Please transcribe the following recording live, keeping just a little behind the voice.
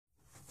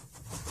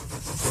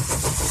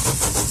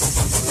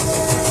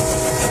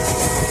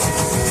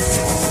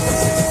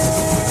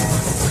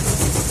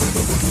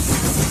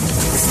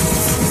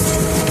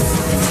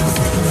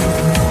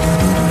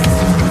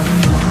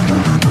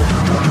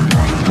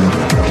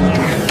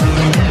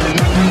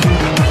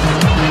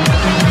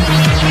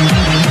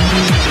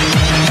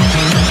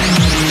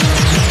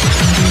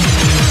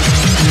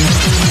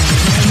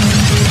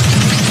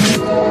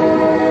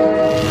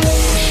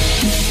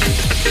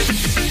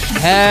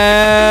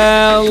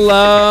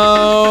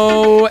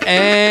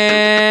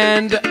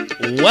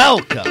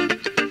Welcome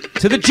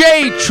to the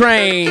J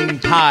Train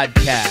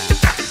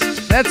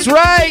Podcast. That's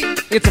right,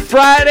 it's a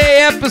Friday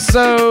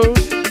episode.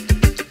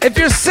 If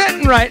you're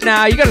sitting right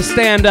now, you gotta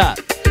stand up.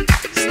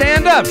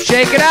 Stand up,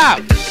 shake it out.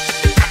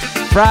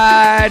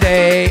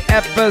 Friday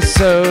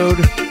episode,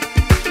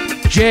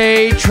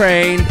 J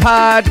Train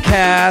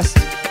Podcast.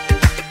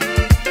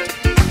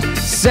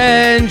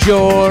 Send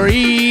your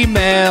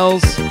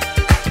emails.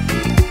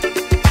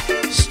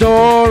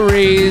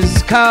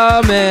 Stories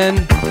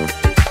coming.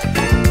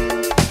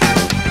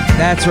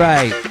 That's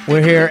right.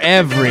 We're here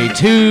every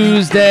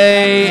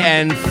Tuesday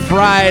and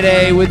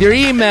Friday with your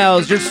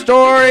emails, your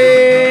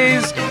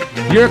stories,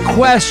 your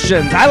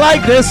questions. I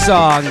like this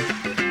song.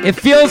 It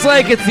feels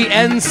like it's the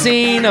end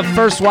scene of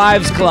First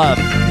Wives Club.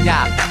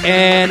 Yeah.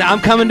 And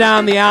I'm coming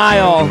down the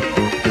aisle,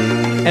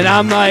 and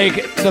I'm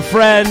like the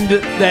friend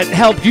that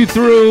helped you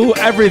through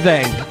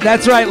everything.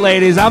 That's right,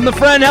 ladies. I'm the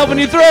friend helping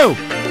you through.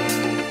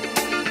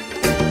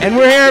 And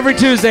we're here every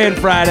Tuesday and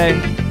Friday.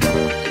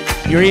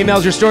 Your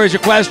emails, your stories,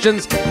 your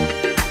questions.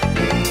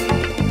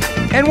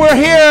 And we're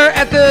here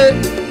at the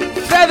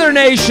Feather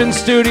Nation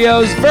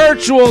Studios,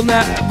 virtual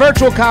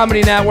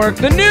comedy network,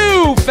 the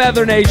new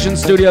Feather Nation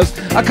Studios,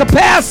 a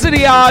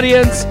capacity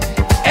audience.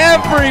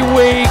 Every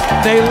week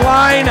they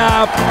line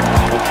up.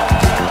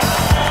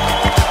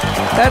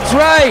 That's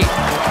right.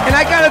 And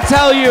I gotta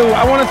tell you,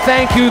 I want to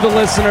thank you, the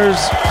listeners,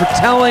 for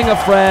telling a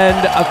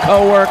friend, a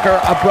coworker,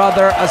 a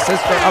brother, a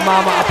sister, a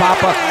mama, a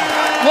papa.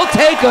 We'll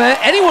take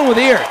anyone with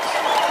ears.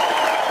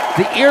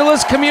 The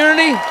earless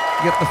community,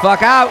 get the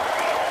fuck out.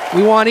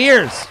 We want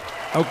ears,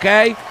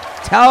 okay?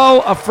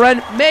 Tell a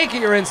friend, make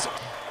it your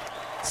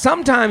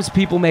Sometimes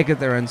people make it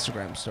their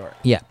Instagram story.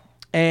 Yeah.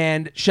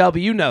 And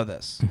Shelby, you know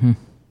this. Mm-hmm.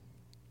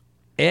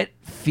 It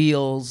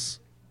feels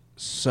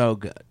so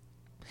good.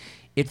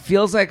 It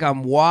feels like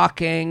I'm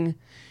walking.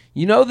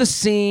 You know the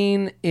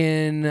scene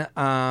in,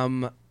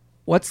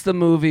 what's the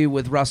movie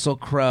with Russell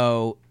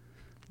Crowe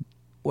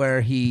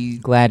where he...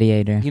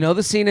 Gladiator. You know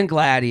the scene in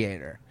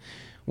Gladiator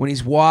when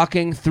he's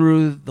walking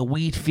through the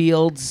wheat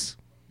fields?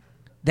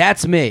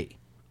 That's me.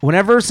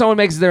 Whenever someone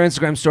makes their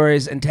Instagram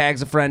stories and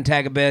tags a friend,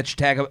 tag a bitch,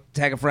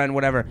 tag a friend,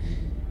 whatever.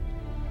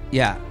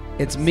 Yeah,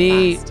 it's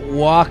me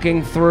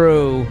walking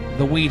through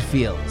the wheat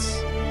fields.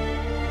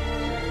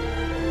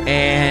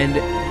 And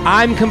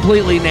I'm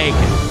completely naked.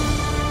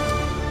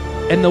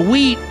 And the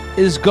wheat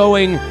is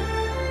going...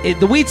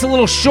 the wheat's a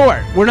little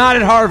short. We're not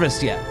at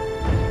harvest yet.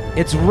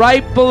 It's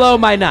right below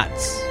my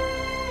nuts.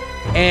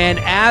 And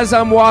as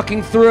I'm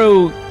walking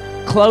through,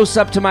 close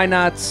up to my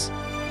nuts,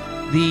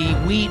 the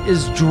wheat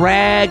is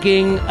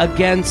dragging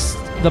against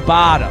the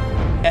bottom,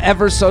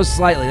 ever so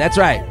slightly. That's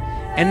right.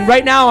 And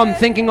right now I'm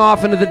thinking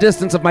off into the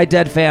distance of my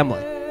dead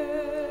family.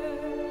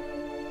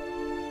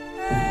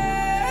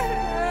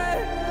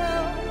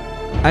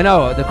 I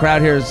know, the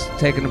crowd here is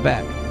taken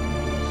aback.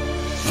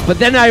 But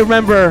then I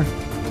remember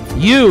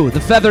you, the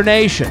Feather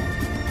Nation,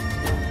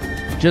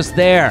 just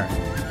there,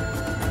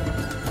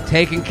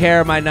 taking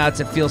care of my nuts.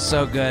 It feels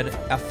so good.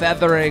 A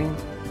feathering,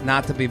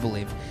 not to be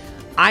believed.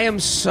 I am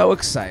so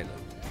excited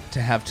to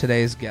have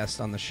today's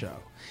guest on the show.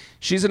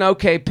 She's an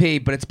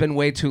OKP, but it's been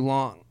way too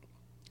long.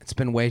 It's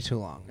been way too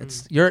long.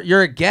 It's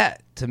you're a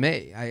get to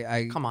me.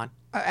 I Come on.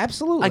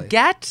 Absolutely. A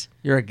get?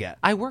 You're a get.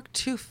 I work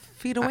 2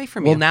 feet away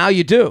from you. Well, now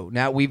you do.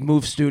 Now we've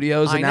moved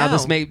studios, and now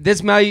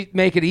this might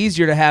make it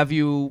easier to have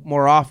you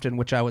more often,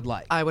 which I would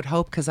like. I would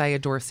hope, because I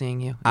adore seeing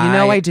you.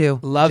 I do.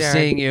 Love Jared.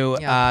 seeing you.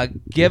 Yeah.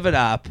 Give it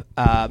up.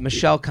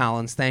 Michelle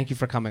Collins, thank you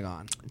for coming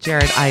on.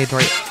 Jared, I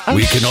adore you. Oh,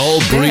 we can all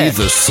breathe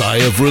a sigh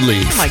of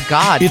relief. Oh, my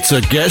God. It's a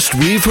guest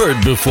we've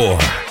heard before.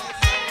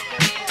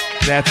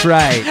 That's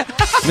right.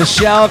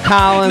 Michelle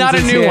Collins. Not a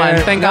is new here. one.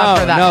 Thank God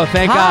for that. No,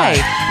 thank God.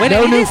 Wait,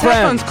 no new these friends.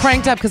 headphones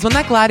cranked up, because when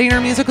that Gladiator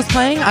music was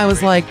playing, I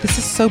was like, this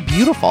is so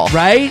beautiful.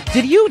 Right?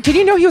 Did you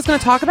know he was going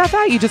to talk about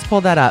that? You just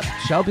pulled that up.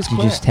 Shelby's You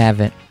quick. just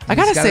have it. I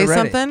got to got say it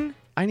ready. something.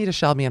 I need a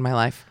Shelby in my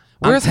life.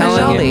 I'm Where's my telling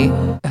Shelby?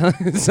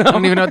 you. So, I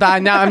don't even know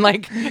that. Now I'm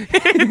like,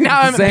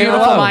 now I'm Say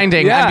beautiful hello.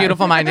 minding. Yeah. I'm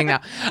beautiful minding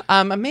now.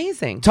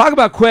 Amazing. talk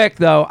about quick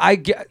though. I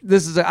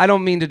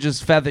don't mean to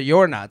just feather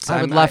your nuts.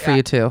 I would love for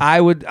you to.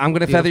 I'm going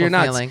to feather your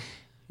nuts. Feeling.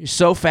 You're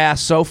so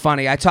fast, so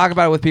funny. I talk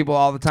about it with people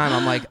all the time.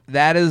 I'm like,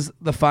 that is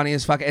the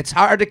funniest fucking... It's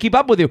hard to keep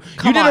up with you.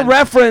 Come you did on. a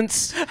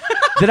reference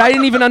that I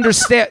didn't even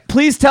understand.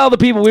 Please tell the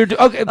people.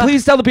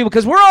 Please tell the people,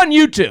 because we're on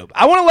YouTube.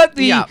 I want to let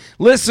the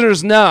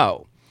listeners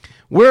know.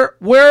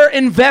 We're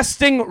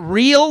investing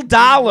real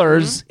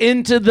dollars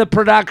into the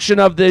production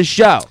of this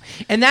show.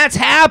 And that's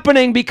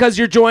happening because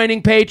you're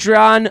joining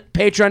Patreon,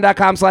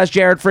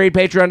 patreon.com/Jared Freed,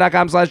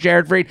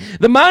 patreon.com/Jared Freed.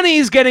 The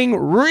money's getting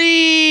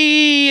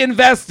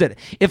reinvested.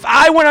 If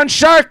I went on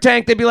Shark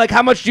Tank, they'd be like,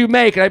 how much do you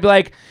make? And I'd be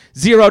like,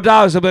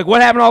 $0. They'll be like,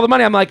 what happened to all the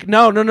money? I'm like,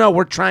 no,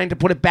 we're trying to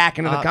put it back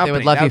into the company. They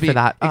would love you for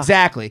that.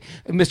 Exactly.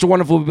 Mr.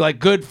 Wonderful would be like,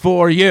 good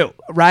for you,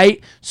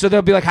 right? So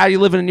they'll be like, how do you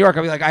live in New York?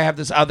 I'll be like, I have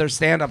this other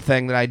stand-up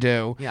thing that I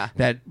do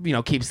that,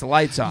 keeps the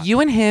lights on. You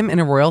and him in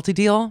a royalty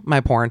deal,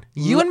 my porn.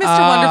 You and Mr.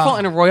 Wonderful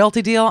in a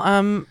royalty deal,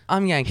 I'm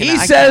yanking. He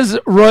says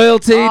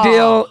royalty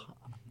deal.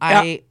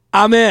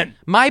 I'm in.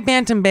 My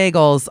Bantam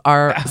bagels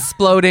are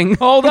exploding.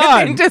 Hold with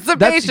on.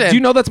 anticipation. Do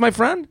you know that's my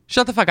friend?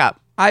 Shut the fuck up.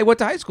 I went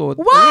to high school with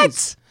What?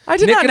 Elise. I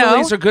did Nick not and know.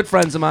 Elise are good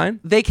friends of mine.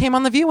 They came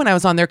on The View when I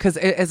was on there because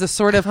as a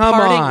sort of Come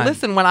parting. on.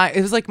 Listen,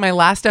 it was like my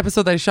last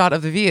episode that I shot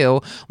of The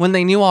View when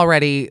they knew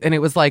already, and it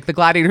was like the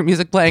Gladiator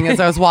music playing as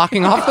I was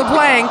walking off the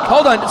plank.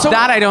 Hold on. So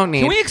that I don't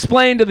need. Can we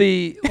explain to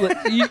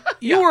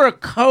you were a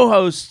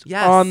co-host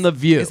Yes. on The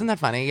View. Isn't that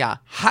funny? Yeah.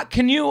 How,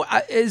 can you?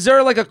 Is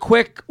there like a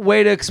quick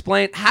way to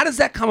explain how does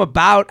that come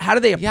about? How do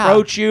they Yeah.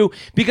 approach you?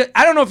 Because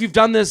I don't know if you've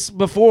done this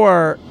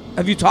before.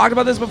 Have you talked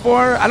about this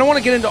before? I don't want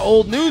to get into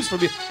old news from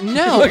you.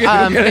 No, Look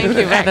at him thank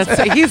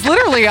getting you. He's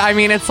literally. I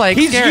mean, it's like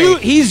scary.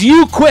 He's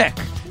you quick.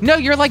 No,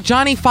 you're like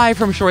Johnny Five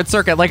from Short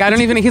Circuit. Like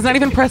he's not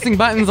even pressing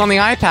buttons on the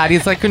iPad.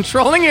 He's like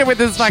controlling it with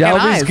his fucking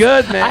Shelby's eyes.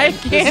 good, man. I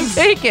can't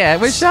take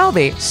it with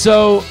Shelby.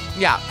 So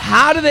Yeah.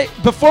 how do they?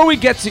 Before we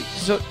get to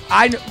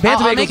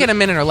I'll make it a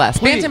minute or less.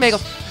 Please. Bantam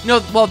bagels. No,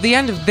 well, the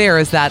end of there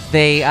is that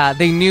they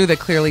knew that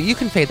clearly. You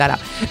can fade that out.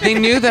 They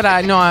knew that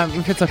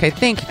if it's okay,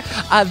 thank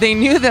you. They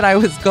knew that I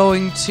was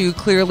going to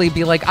clearly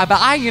be like, but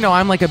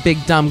I'm like a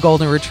big dumb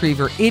golden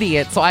retriever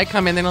idiot. So I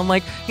come in and I'm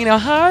like,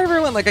 hi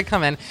everyone. Like I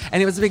come in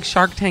and it was a big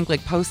Shark Tank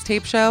like post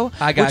tape show,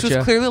 I gotcha. which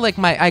was clearly like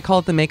I call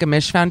it the Make a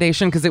Mish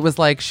Foundation because it was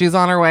like she's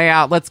on her way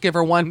out. Let's give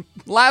her one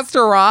last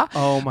hurrah.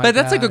 Oh my But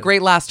that's like a God.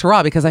 great last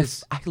hurrah because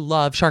I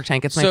love Shark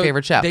Tank. It's my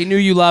favorite show. They knew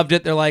you loved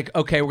it. They're like,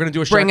 okay, we're gonna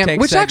do a Shark Bring him,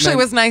 Tank which segment. actually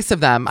was nice of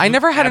them. I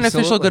never had an official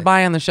Absolutely.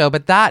 goodbye on the show,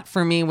 but that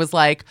for me was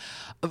like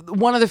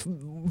one of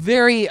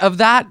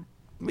the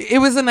it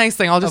was a nice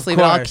thing. I'll just Of leave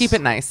it. I'll course. keep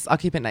it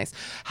nice.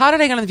 How did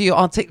I get on The View?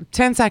 I'll take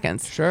 10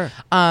 seconds. Sure.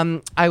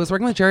 I was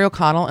working with Jerry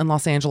O'Connell in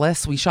Los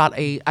Angeles.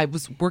 I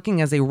was working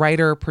as a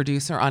writer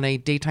producer on a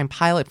daytime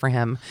pilot for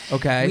him.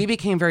 Okay. We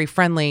became very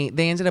friendly.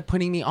 They ended up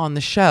putting me on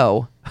the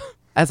show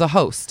as a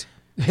host.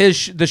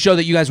 the show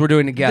that you guys were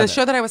doing together. The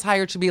show that I was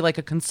hired to be like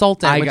a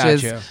consultant, I which got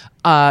is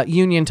you.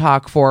 union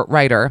talk for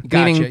writer.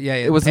 Gotcha. Meaning Yeah,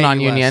 yeah. it was Pay you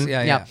non-union.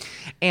 less. Yeah.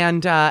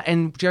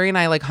 And Jerry and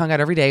I like hung out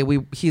every day.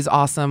 He's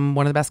awesome,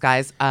 one of the best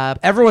guys.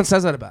 Everyone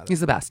says that about him. He's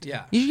the best.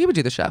 Yeah. You would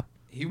do the show.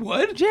 He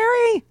would?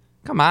 Jerry,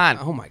 come on.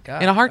 Oh my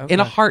God. In a Okay.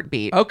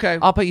 heartbeat. Okay.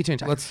 I'll put you two in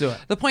touch. Let's do it.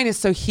 The point is,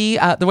 so he,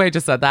 the way I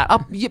just said that,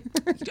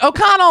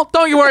 O'Connell,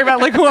 don't you worry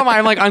about like who am I?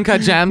 I'm like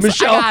Uncut Gems.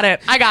 Michelle.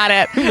 I got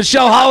it.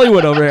 Michelle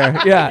Hollywood over here.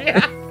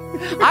 Yeah.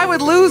 I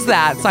would lose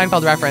that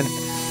Seinfeld reference.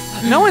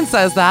 No one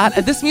says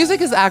that. This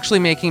music is actually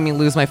making me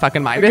lose my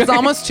fucking mind. It's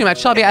almost too much.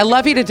 Shelby, I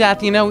love you to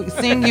death.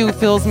 Seeing you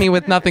fills me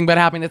with nothing but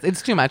happiness.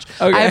 It's too much.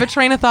 Okay. I have a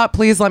train of thought.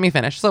 Please let me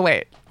finish. So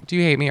wait, do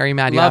you hate me? Are you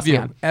mad? Love asked me you.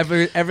 on.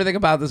 Everything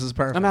about this is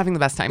perfect. I'm having the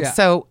best time. Yeah.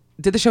 So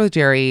did the show with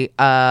Jerry.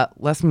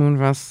 Les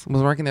Moonves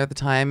was working there at the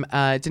time.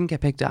 Didn't get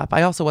picked up.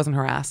 I also wasn't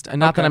harassed. And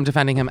not that Okay. I'm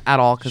defending him at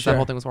all because Sure. that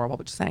whole thing was horrible.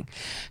 But just saying,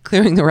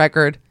 clearing the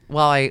record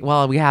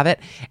while we have it.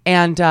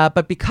 And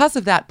but because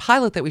of that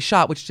pilot that we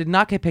shot, which did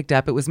not get picked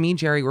up, it was me,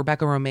 Jerry,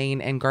 Rebecca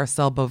Romaine, and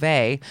Garcelle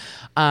Beauvais.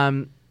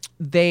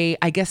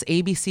 I guess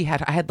ABC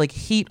I had like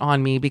heat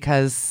on me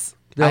because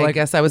I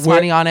guess I was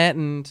funny on it,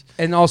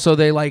 and also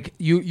they like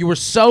you were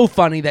so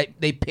funny that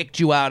they picked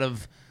you out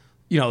of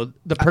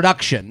the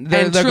production.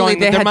 They're truly, going,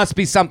 they there had- must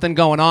be something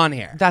going on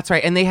here. That's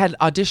right. And they had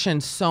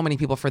auditioned so many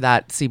people for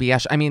that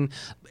CBS. I mean,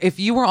 if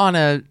you were on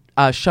a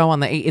show in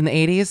the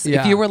 80s,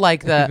 Yeah. if you were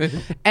like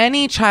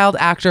any child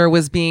actor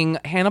was being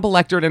Hannibal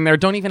Lectered in there,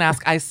 don't even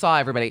ask. I saw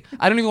everybody.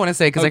 I don't even want to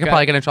say because I could Okay.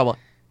 probably get in trouble.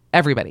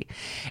 Everybody.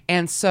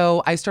 And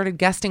so I started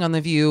guesting on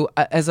The View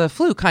as a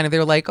fluke kind of. They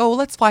were like, oh,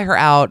 let's fly her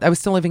out. I was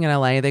still living in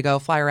LA. They go,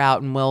 fly her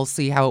out and we'll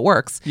see how it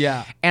works.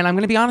 Yeah. And I'm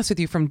going to be honest with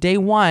you, from day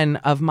one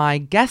of my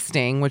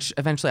guesting, which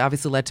eventually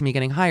obviously led to me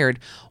getting hired,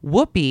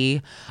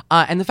 Whoopi,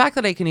 and the fact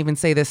that I can even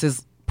say this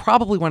is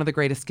probably one of the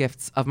greatest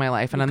gifts of my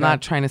life. And I'm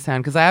not trying to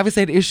sound, because I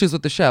obviously had issues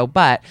with the show,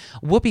 but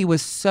Whoopi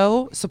was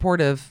so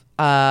supportive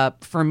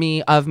for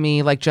me,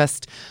 like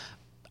just...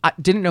 I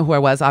didn't know who I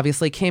was,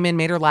 obviously, came in,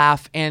 made her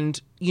laugh, and,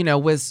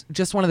 was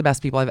just one of the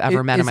best people I've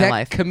ever met in my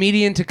life.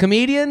 Comedian to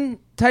comedian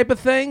type of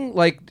thing?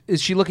 Like, is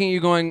she looking at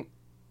you going,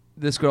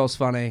 this girl's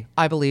funny?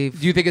 I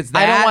believe. Do you think it's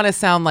that? I don't want to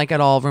sound like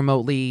at all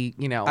remotely,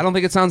 I don't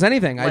think it sounds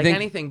anything. like I think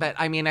anything, but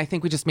I mean, I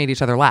think we just made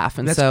each other laugh.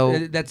 And that's, so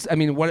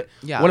what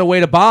Yeah. what a way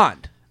to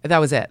bond. that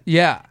was it.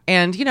 Yeah.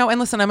 And, and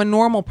listen, I'm a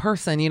normal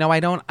person.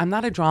 I'm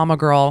not a drama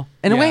girl.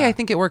 In a way, Yeah. I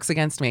think it works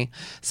against me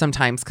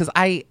sometimes because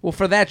Well,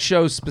 for that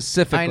show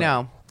specifically. I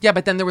know. Yeah,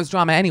 but then there was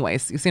drama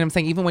anyways. You see what I'm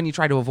saying? Even when you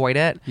try to avoid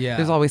it, Yeah.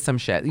 there's always some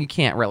shit. You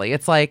can't really.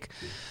 It's like,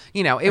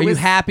 it Are was you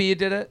happy you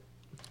did it?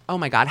 Oh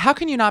my God! How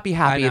can you not be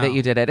happy I know. that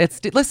you did it? It's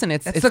That's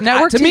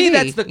network to TV, me,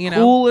 that's the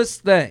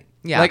coolest thing.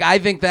 Yeah. Like, I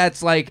think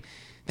that's like, to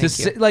Thank you.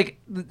 sit, like,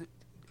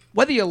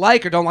 whether you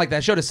like or don't like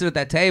that show, to sit at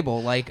that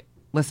table, like,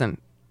 Listen,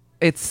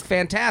 it's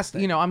fantastic.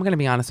 I'm going to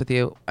be honest with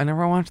you. I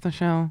never watched the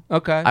show.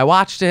 Okay. I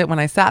watched it when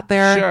I sat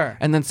there. Sure.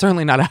 And then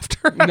certainly not after.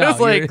 I No, was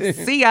like, you're-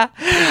 see ya.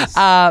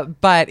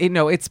 But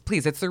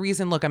it's the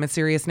reason, look, I'm at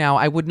Sirius now.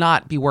 I would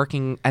not be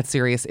working at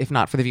Sirius if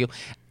not for The View.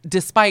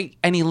 despite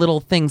any little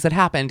things that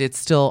happened, it's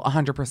still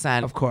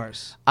 100%. Of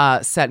course.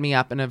 Set me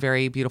up in a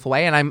very beautiful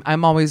way, and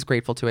I'm always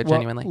grateful to it,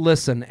 genuinely.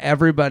 Listen,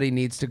 everybody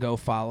needs to go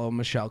follow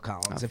Michelle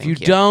Collins. If you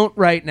you. don't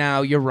right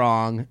now, you're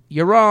wrong.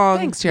 You're wrong.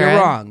 Thanks, You're Jared.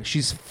 wrong.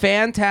 She's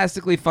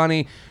fantastically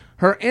funny.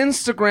 Her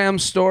Instagram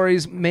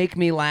stories make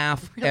me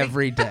laugh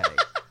every day.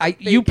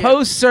 You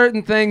post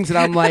certain things, and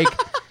I'm like,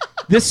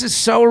 this is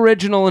so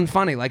original and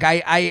funny. Like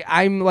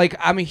I'm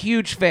a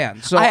huge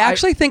fan. So I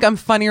actually think I'm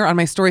funnier on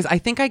my stories. I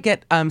think I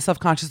get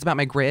self-conscious about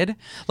my grid.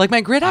 Like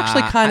my grid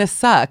actually kind of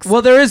sucks.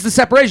 Well, there is the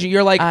separation.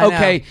 You're like, I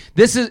okay, know.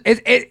 this is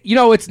it. You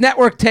know, it's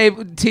network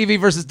TV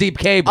versus deep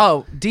cable.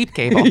 Oh, deep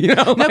cable.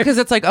 No, because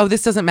it's like, oh,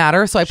 this doesn't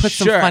matter. So I put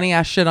some Sure. funny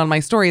ass shit on my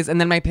stories,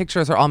 and then my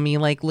pictures are all me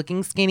like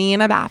looking skinny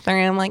in a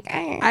bathroom, like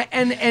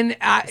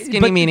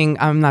skinny meaning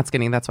I'm not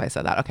skinny. That's why I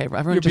said that. Okay,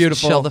 everyone, You're just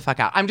beautiful. chill the fuck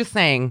out. I'm just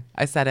saying,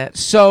 I said it.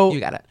 So you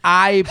got it.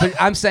 But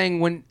I'm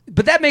saying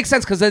but that makes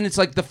sense because then it's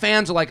like the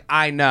fans are like,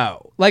 I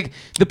know, like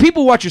the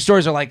people who watch your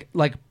stories are like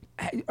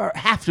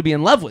have to be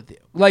in love with you,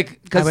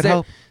 like because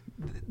hope.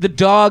 the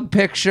dog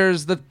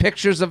pictures, the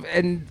pictures of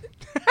and.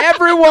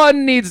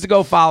 Everyone needs to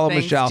go follow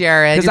Thanks, Michelle,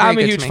 Jared. because You're I'm a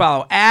very good huge to me.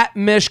 follow at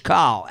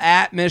Mishcall.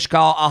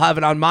 I'll have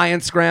it on my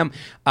Instagram.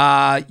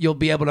 You'll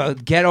be able to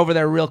get over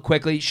there real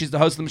quickly. She's the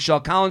host of the Michelle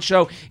Collins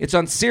Show. It's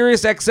on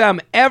Sirius XM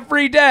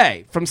every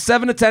day from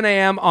 7 to 10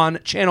 a.m. on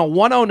channel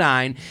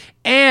 109,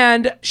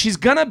 and she's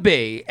gonna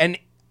be. And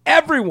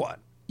everyone,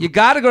 you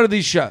got to go to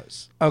these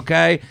shows,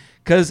 okay?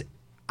 Because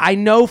I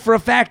know for a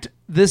fact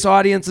this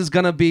audience is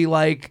gonna be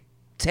like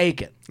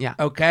taken. Yeah.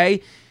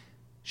 Okay.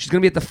 She's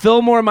going to be at the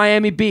Fillmore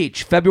Miami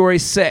Beach, February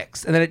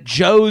 6th, and then at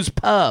Joe's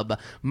Pub,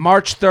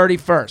 March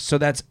 31st. So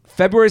that's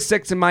February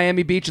 6th in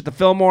Miami Beach at the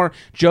Fillmore,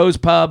 Joe's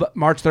Pub,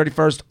 March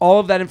 31st. All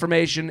of that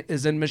information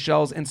is in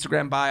Michelle's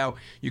Instagram bio.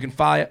 You can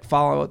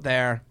follow it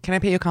there. Can I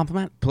pay you a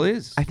compliment?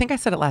 Please. I think I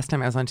said it last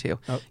time I was on too.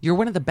 You're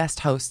one of the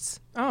best hosts.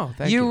 Oh,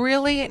 thank you. You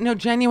really, no,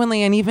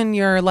 genuinely, and even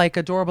your like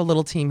adorable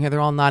little team here,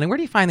 they're all nodding. Where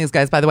do you find these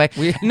guys, by the way?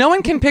 No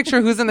one can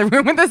picture who's in the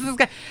room with this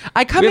guy.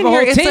 I come We in have a here,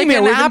 whole it's team like here.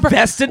 an We've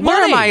invested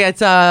Where am money. I?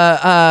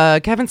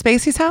 At Kevin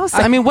Spacey's house?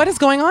 I mean, what is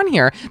going on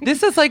here?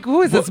 This is like,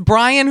 who is this?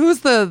 Brian?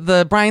 Who's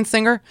the Brian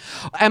Singer?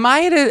 Am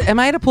I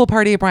at a pool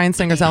party at Brian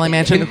Singer's LA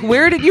Mansion?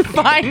 Where did you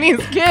find these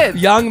kids?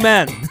 Young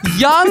men.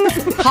 Young,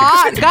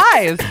 hot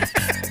guys.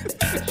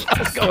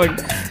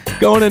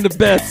 going into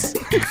bits.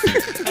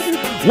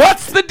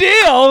 What's the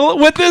deal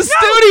with this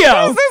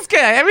studio? Who's this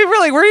guy? I mean,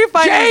 really, where do you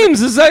find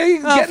James is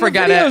getting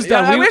forget the videos it.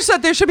 done. I wish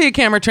that there should be a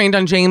camera trained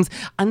on James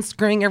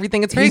unscrewing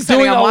everything. It's very He's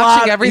exciting. doing I'm a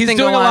watching lot. everything He's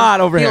doing go a on.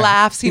 lot over he here.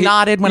 laughs. He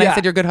nodded when I Yeah.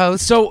 said you're a good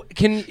host. So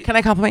can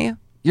I compliment you?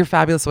 You're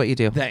fabulous at what you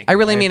do. Thank I you.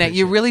 really I mean it.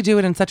 You appreciate really do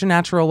it in such a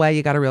natural way.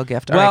 You got a real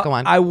gift. All well, right, go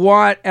on. I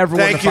want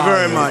everyone Thank to you follow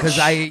very much.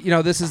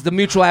 because this is the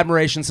Mutual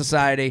Admiration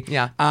Society.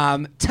 Yeah.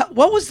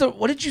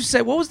 What did you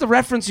say? What was the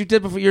reference you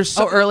did before?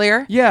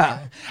 Earlier? Yeah.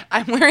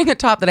 I'm wearing a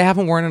top that I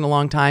haven't worn in a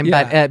long time,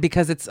 Yeah. but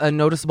because it's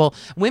noticeable.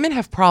 Women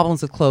have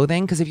problems with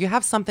clothing because if you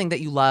have something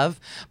that you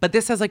love, but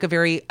this has like a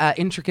very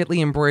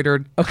intricately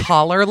embroidered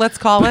collar, let's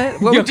call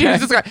it. What would you Okay.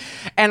 describe?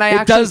 And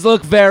It does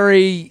look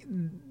very.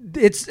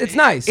 It's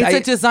nice. It's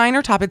a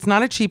designer top. It's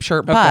not a cheap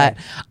shirt, but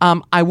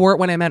I wore it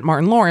when I met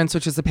Martin Lawrence,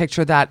 which is a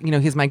picture that,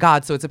 he's my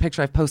god. So it's a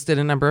picture I've posted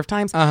a number of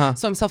times. Uh-huh.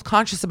 So I'm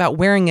self-conscious about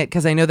wearing it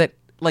because I know that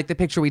like the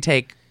picture we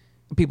take,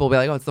 people will be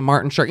like, oh, it's the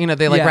Martin shirt.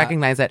 They like Yeah.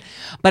 recognize it.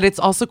 But it's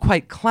also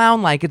quite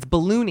clown-like. It's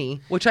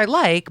balloony, which I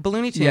like,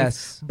 balloony tunes.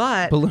 Yes.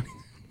 But Balloony.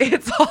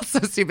 it's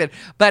also stupid.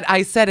 But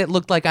I said it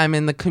looked like I'm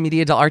in the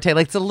Commedia dell'arte.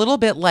 Like it's a little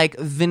bit like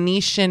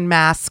Venetian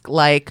mask,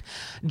 like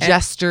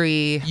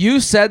gestury. You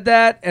said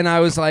that, and I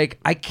was like,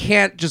 I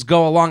can't just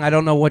go along. I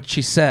don't know what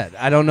she said.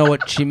 I don't know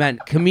what she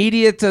meant.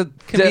 Commedia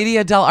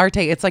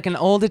dell'arte. It's like an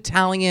old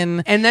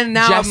Italian and then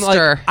now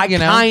jester, I'm like, I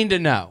kind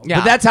of know. Yeah.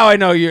 But that's how I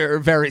know you're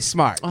very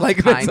smart.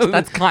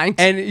 That's kind.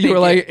 And you Thank were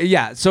like,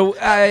 yeah. So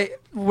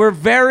we're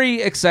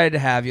very excited to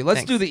have you. Let's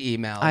Thanks. do the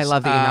emails. I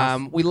love the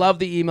emails. We love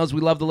the emails.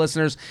 We love the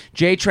listeners.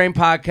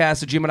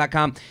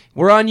 jtrainpodcast@gmail.com.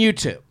 We're on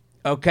YouTube,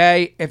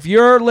 okay? If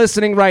you're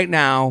listening right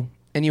now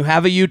and you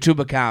have a YouTube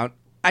account,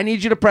 I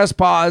need you to press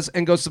pause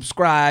and go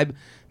subscribe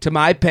to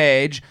my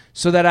page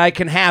so that I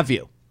can have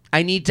you.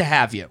 I need to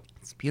have you.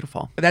 It's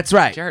beautiful. That's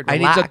right. Jared, I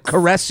need to relax.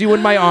 caress you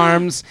in my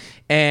arms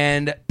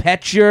and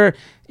pet your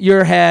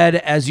head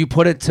as you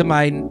put it to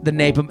the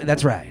nape of.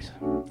 That's right.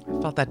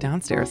 I felt that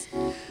downstairs.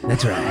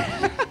 That's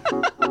right.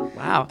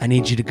 Wow. I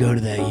need you to go to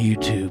that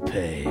YouTube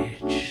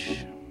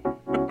page.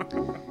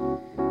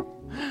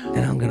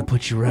 And I'm going to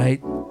put you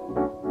right.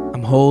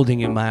 I'm holding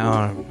you in my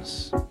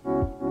arms.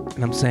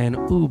 And I'm saying,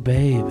 ooh,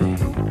 baby.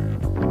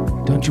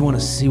 Don't you want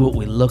to see what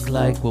we look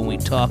like when we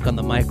talk on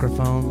the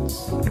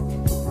microphones?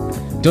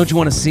 Don't you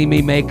want to see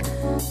me make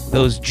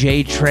those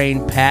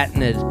J-Train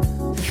patented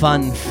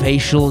fun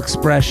facial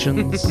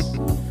expressions?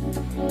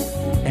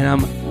 And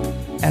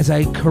as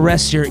I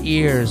caress your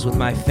ears with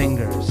my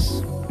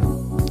fingers.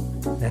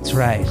 That's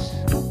right.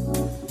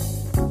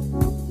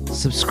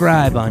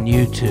 Subscribe on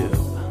YouTube.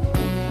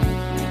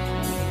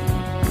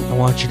 I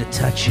want you to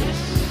touch it.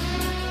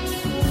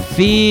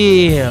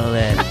 Feel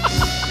it.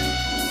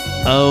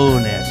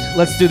 Own it.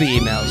 Let's do the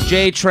emails.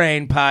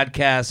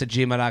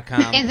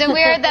 jtrainpodcast@gmail.com. Is it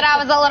weird that I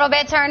was a little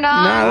bit turned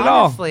on? Not at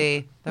all.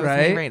 Honestly, that was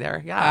Right? me right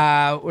there.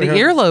 Yeah. We The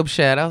heard- earlobe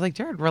shit. I was like,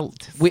 Jared,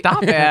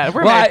 stop it.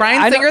 We're Well, at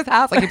Brian I don't- Singer's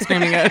house. I keep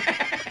screaming it.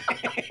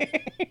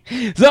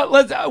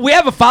 So we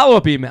have a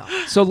follow-up email.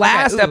 So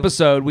last ooh.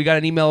 episode, we got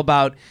an email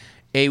about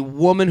a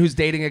woman who's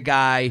dating a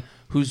guy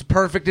who's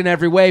perfect in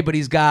every way, but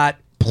he's got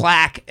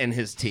plaque in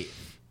his teeth.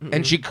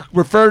 And she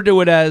referred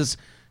to it as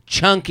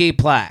chunky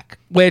plaque,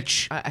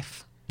 which,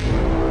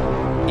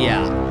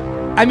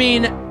 yeah. I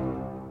mean,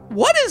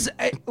 what is...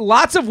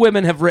 Lots of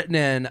women have written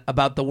in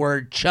about the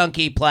word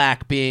chunky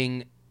plaque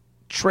being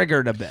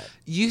triggered a bit.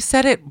 You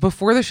said it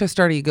before the show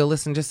started. You go,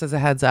 listen, just as a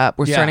heads up,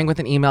 we're Yeah. starting with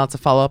an email. It's a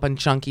follow-up on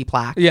chunky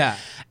plaque. Yeah.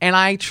 And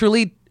I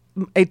truly...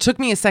 It took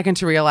me a second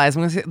to realize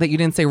that you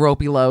didn't say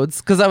ropey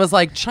loads, because I was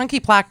like, chunky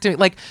plaque to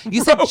like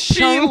you said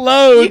Ropey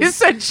loads. You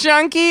said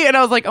chunky, and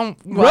I was like, oh,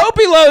 what?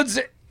 Ropey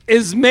loads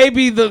is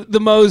maybe the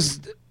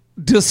most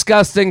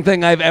disgusting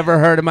thing I've ever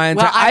heard in my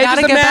entire. Well, I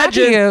gotta get back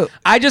to you.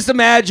 I just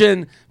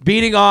imagine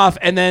beating off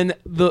and then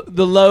the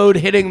load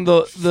hitting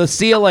the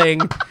ceiling.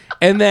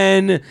 And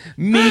then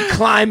me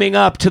climbing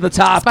up to the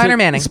top.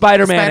 Spider-Manning.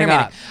 Spider-Manning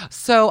up.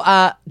 So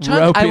I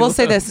Ropey will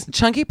say loads. this.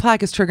 Chunky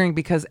plaque is triggering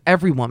because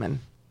every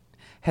woman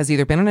has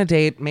either been on a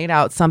date, made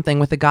out something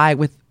with a guy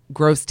with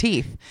gross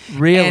teeth.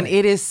 Really? And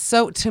it is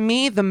so, to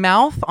me, the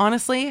mouth,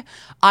 honestly,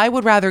 I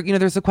would rather,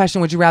 there's a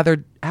question, would you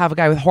rather have a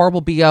guy with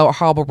horrible BO or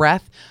horrible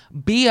breath?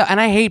 BO, and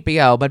I hate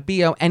BO, but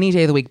BO any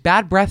day of the week.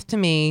 Bad breath to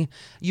me,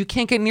 you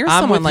can't get near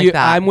someone like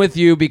that. I'm with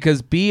you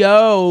because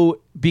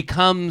BO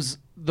becomes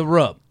the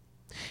room.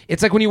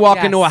 It's like when you walk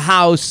Yes. into a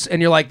house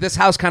and you're like, this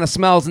house kind of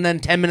smells, and then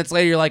 10 minutes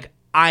later you're like,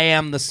 I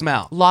am the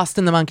smell. Lost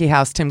in the monkey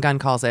house, Tim Gunn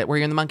calls it, where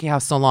you're in the monkey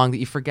house so long that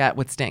you forget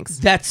what stinks.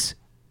 That's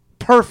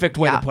perfect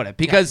way Yeah. to put it,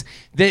 because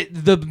the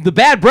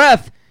bad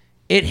breath,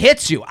 it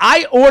hits you.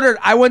 I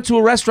went to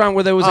a restaurant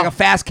where there was like a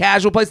fast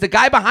casual place. The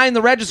guy behind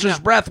the register's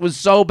breath was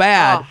so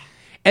bad.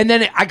 And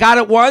then I got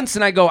it once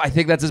and I go, I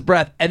think that's his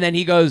breath. And then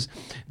he goes,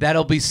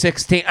 that'll be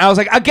 16. I was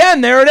like,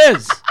 again, there it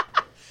is.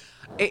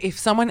 If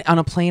someone on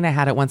a plane, I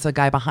had it once, a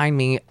guy behind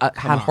me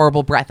had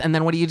horrible breath. And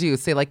then what do?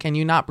 Say like, can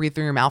you not breathe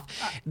through your mouth?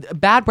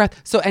 Bad breath.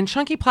 So, and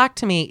chunky plaque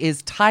to me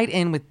is tied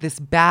in with this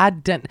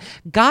bad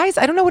guys,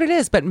 I don't know what it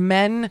is, but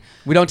men.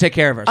 We don't take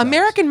care of ourselves.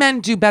 American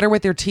men do better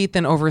with their teeth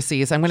than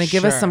overseas. I'm going to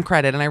give us Sure. some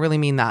credit, and I really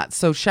mean that.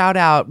 So shout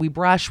out. We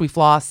brush, we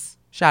floss.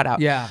 Shout out.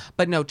 Yeah.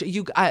 But no,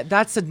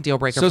 that's a deal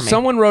breaker So for me.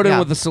 someone wrote in Yeah.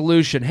 with a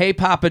solution. Hey,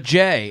 Papa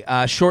J,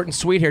 short and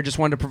sweet here. Just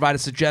wanted to provide a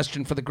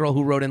suggestion for the girl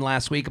who wrote in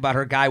last week about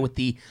her guy with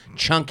the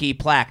chunky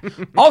plaque.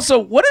 Also,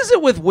 what is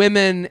it with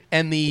women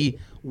and the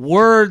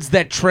words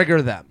that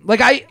trigger them?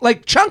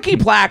 Like chunky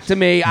plaque to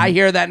me, I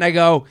hear that and I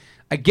go,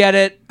 I get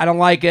it. I don't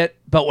like it,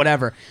 but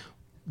whatever.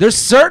 There's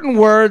certain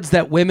words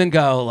that women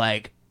go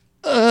like,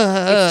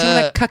 It's too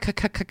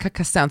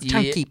like sounds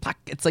chunky plaque.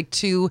 It's like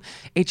too.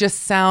 It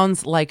just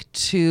sounds like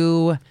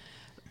too.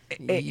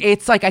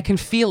 It's like I can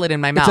feel it in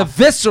my mouth. It's a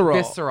visceral.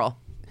 Visceral.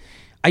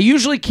 I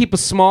usually keep a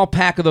small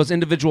pack of those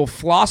individual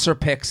flosser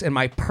picks in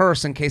my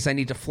purse in case I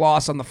need to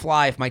floss on the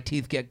fly if my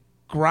teeth get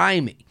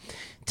grimy.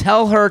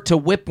 Tell her to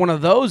whip one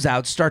of those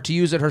out, start to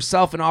use it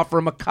herself, and offer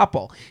him a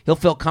couple. He'll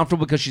feel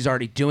comfortable because she's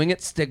already doing it.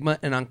 Stigma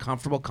and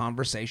uncomfortable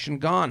conversation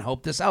gone.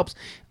 Hope this helps.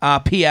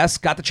 P.S.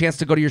 Got the chance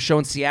to go to your show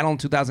in Seattle in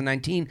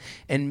 2019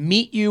 and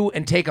meet you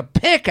and take a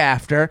pic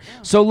after.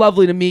 So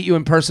lovely to meet you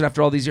in person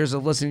after all these years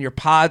of listening to your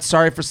pod.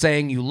 Sorry for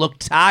saying you look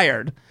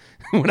tired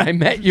when I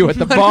met you at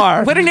the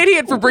bar. What an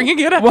idiot for bringing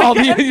it up. Well,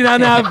 again.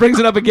 now it brings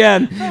it up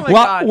again.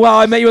 God. Well,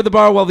 I met you at the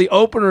bar while the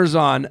opener's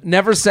on.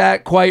 Never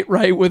sat quite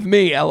right with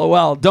me,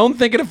 LOL. Don't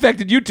think it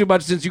affected you too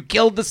much since you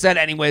killed the set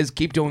anyways.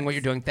 Keep doing what you're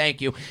doing.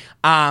 Thank you. Get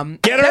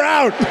her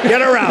out! Get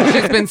her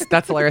out!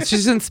 That's hilarious.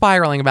 She's been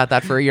spiraling about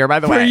that for a year, by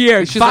the way. For a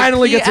year. She's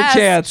Finally gets a "PS,"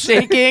 chance.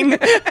 Shaking.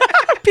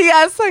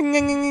 P.S.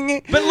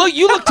 But look,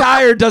 you look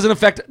tired doesn't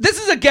affect.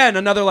 This is, again,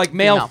 another like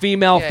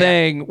male-female Yeah,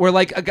 thing where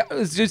like,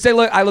 you say,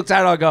 look, I look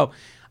tired, I'll go,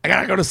 I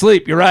gotta go to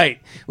sleep. You're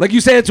right. Like you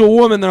say it to a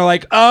woman, they're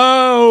like,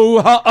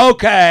 oh,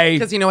 okay.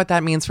 Because you know what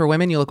that means for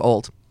women? You look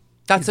old.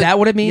 Is that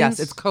what it means? Yes,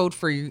 it's code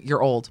for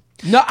you're old.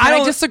 No,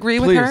 Can I disagree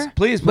with her?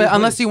 Please, but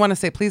unless you want to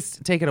say, please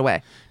take it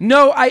away.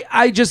 No,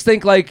 I just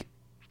think like,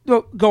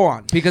 go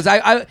on, because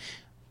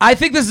I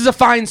think this is a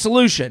fine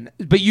solution,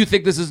 but you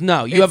think this is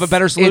no. You have a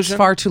better solution? It's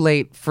far too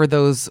late for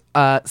those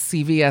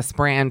CVS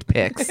brand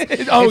picks.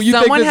 Oh, if you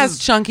think someone this has is-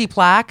 chunky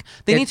plaque,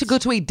 they need It's- to go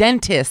to a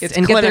dentist it's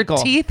and clinical.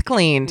 get their teeth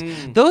cleaned.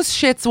 Those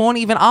shits won't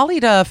even. I'll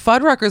eat a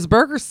Fuddruckers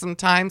burger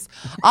sometimes.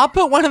 I'll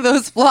put one of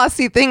those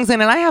flossy things in,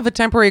 and I have a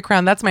temporary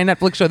crown. That's my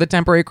Netflix show, The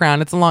Temporary Crown.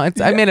 It's a long.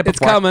 I made it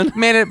before. It's coming.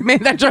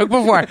 Made that joke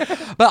before.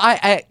 But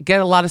I get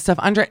a lot of stuff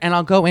under it, and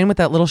I'll go in with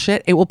that little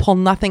shit. It will pull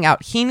nothing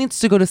out. He needs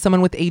to go to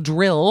someone with a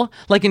drill,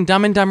 like in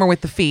Dumb and Dumber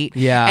with the feet.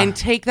 Yeah. And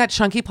take that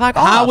chunky plaque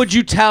off. How would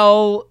you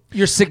tell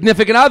your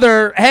significant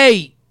other,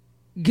 hey,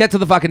 get to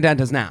the fucking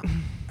dentist now?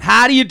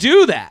 How do you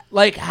do that?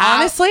 Like, how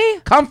Honestly?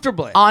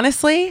 comfortably.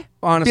 Honestly?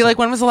 Honestly. Be like,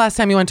 when was the last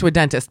time you went to a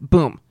dentist?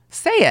 Boom.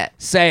 Say it.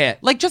 Say it.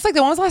 Like, just like that.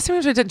 When was the last time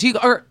you went to a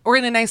dentist? Or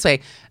in a nice way.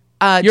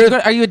 Are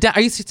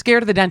you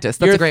scared of the dentist?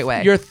 That's a great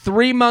way. You're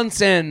 3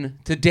 months in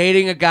to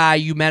dating a guy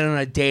you met on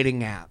a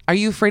dating app. Are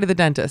you afraid of the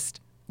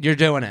dentist? You're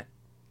doing it.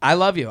 I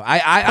love you.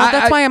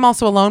 That's why I'm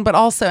also alone, but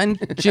also and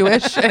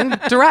Jewish and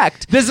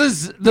direct. This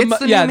is the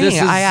new me.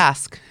 I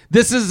ask.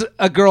 This is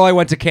a girl I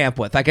went to camp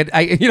with. I can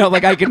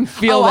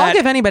feel that. I'll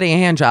give anybody a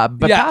hand job,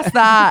 but past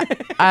that,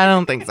 I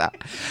don't think so.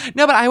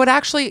 No, but I would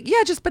actually,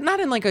 but not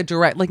in like a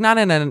direct, like not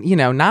in a,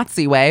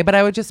 Nazi way, but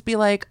I would just be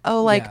like,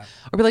 or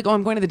be like,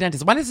 I'm going to the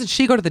dentist. Why doesn't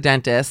she go to the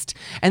dentist?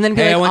 And then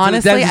be like,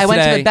 honestly, I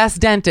went to the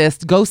best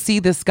dentist. Go see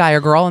this guy or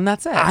girl, and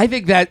that's it. I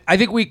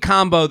think we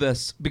combo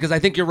this because I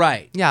think you're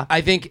right. Yeah.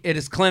 I think it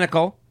is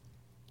clinical.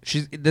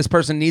 This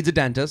person needs a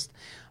dentist.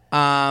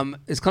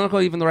 Is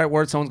clinical even the right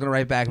word? Someone's gonna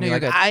write back and be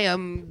like, I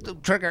am the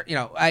trigger.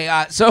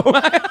 So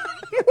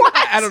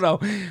I don't know.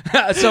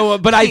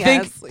 But I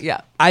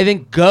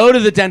think go to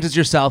the dentist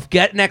yourself.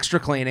 Get an extra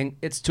cleaning.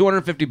 It's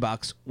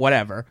 $250.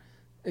 Whatever.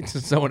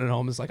 Someone at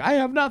home is like, I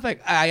have nothing.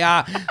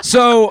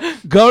 So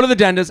go to the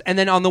dentist, and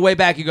then on the way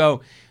back you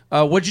go,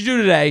 what'd you do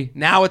today?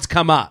 Now it's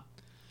come up.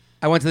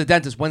 I went to the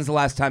dentist. When's the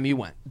last time you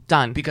went?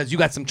 Done. Because you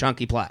got some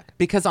chunky plaque.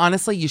 Because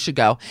honestly, you should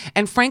go.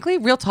 And frankly,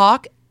 real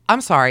talk, I'm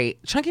sorry.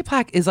 Chunky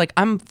plaque is like,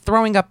 I'm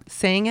throwing up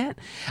saying it.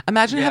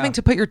 Imagine having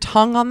to put your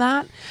tongue on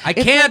that. I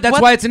can't. That's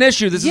why it's an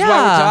issue. This is why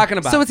we're talking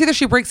about. So it's either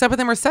she breaks up with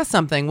him or says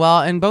something.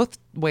 Well, in both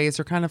ways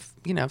are kind of,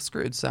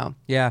 screwed. So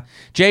yeah.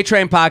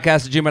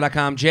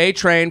 JTrainPodcast@gmail.com.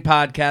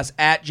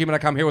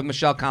 JTrainPodcast@gmail.com. Here with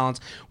Michelle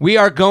Collins. We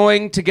are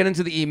going to get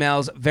into the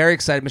emails. Very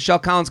excited. Michelle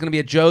Collins is going to be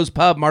at Joe's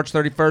Pub March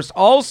 31st.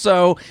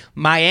 Also,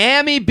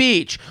 Miami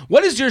Beach.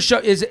 What is your show?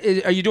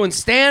 Are you doing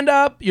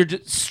stand-up? You're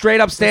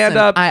straight up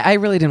stand-up? I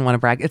really didn't want to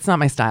brag. It's not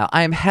my style.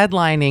 I am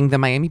headlining the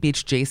Miami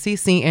Beach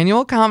JCC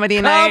annual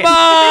comedy night. Come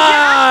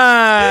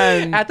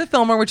on! At the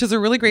Fillmore, which is a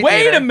really great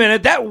Wait theater. a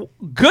minute.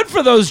 Good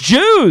for those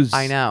Jews.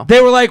 I know.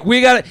 They were like,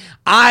 we got it.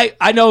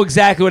 I know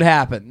exactly what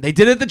happened. They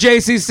did it at the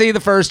JCC the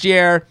first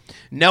year.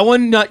 No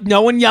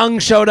one young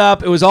showed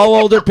up. It was all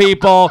older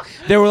people.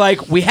 They were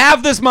like, we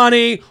have this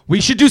money. We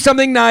should do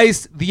something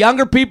nice. The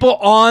younger people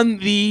on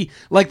the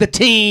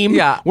team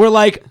were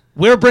like,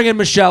 we're bringing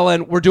Michelle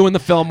in. We're doing the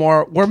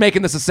Fillmore. We're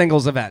making this a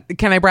singles event.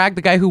 Can I brag?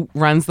 The guy who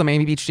runs the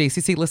Miami Beach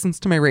JCC listens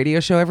to my radio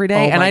show every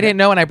day. And I didn't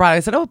know when I brought it. I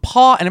said,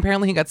 Paul. And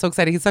apparently he got so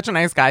excited. He's such a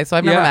nice guy. So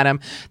I've never met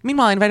him.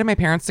 Meanwhile, I invited my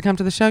parents to come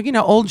to the show.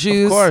 Old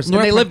Jews. Of course. And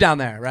they live down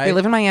there, right? They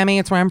live in Miami.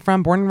 It's where I'm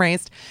from, born and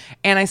raised.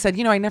 And I said,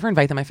 I never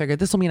invite them. I figured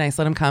this will be nice.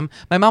 Let them come.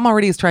 My mom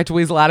already has tried to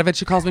weasel out of it.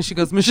 She calls me. She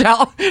goes,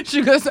 Michelle.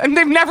 She goes, and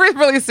they've never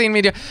really seen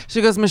me do.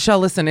 She goes, Michelle,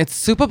 listen, it's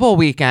Super Bowl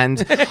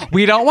weekend.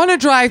 We don't want to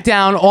drive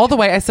down all the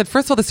way. I said,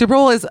 first of all, the Super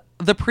Bowl is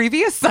the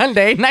previous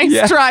Sunday.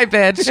 Nice try,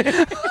 bitch.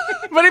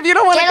 But if you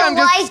don't want to come,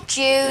 get a life,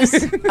 Jews.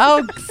 Oh,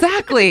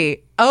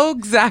 exactly. I'll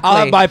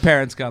have my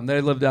parents come.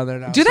 They live down there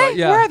now. Do they?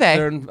 Where are they?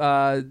 They're in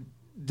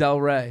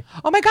Delray.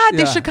 Oh my God,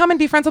 they should come and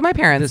be friends with my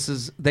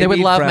parents. They would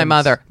love my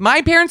mother.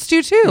 My parents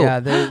do too. Yeah,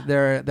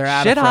 they're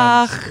out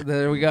of friends.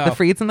 There we go. The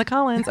Freeds and the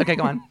Collins. Okay,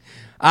 go on.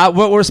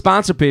 We're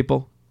sponsored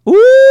people.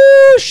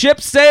 Ooh,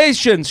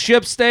 ShipStation.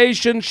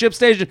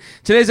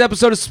 Today's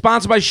episode is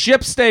sponsored by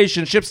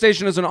ShipStation.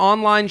 ShipStation is an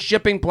online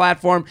shipping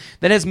platform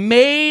that has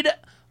made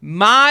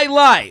my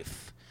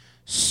life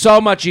so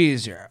much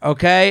easier,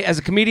 okay? As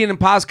a comedian and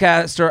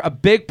podcaster, a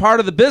big part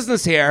of the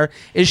business here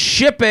is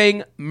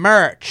shipping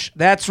merch.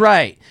 That's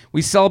right.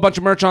 We sell a bunch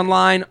of merch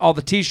online, all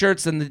the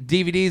t-shirts and the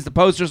DVDs, the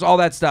posters, all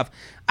that stuff.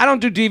 I don't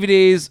do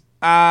DVDs.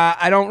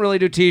 I don't really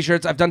do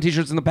t-shirts. I've done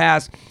t-shirts in the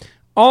past.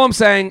 All I'm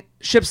saying,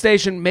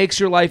 ShipStation makes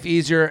your life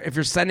easier if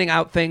you're sending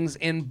out things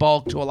in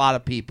bulk to a lot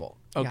of people,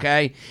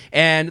 okay? Yeah.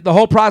 And the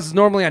whole process is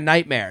normally a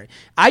nightmare.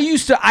 I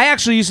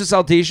actually used to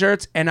sell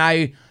t-shirts, and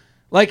I'm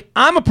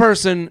a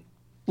person,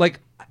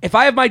 if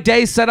I have my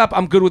day set up,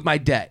 I'm good with my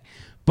day.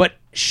 But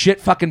shit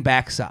fucking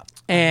backs up.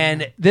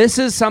 And this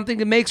is something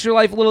that makes your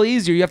life a little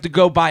easier. You have to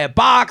go buy a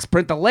box,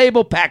 print the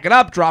label, pack it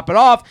up, drop it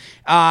off.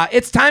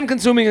 It's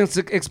time-consuming and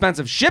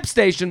expensive.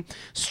 ShipStation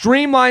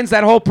streamlines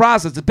that whole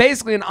process. It's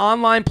basically an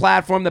online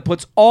platform that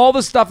puts all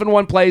the stuff in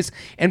one place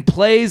and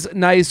plays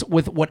nice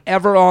with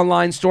whatever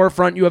online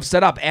storefront you have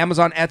set up.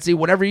 Amazon, Etsy,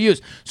 whatever you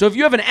use. So if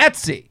you have an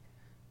Etsy,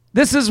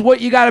 this is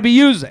what you got to be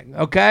using,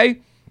 okay?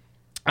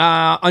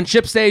 On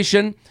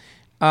ShipStation,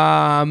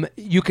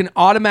 you can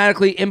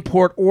automatically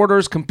import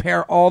orders,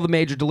 compare all the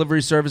major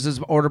delivery services,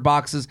 order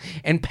boxes,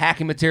 and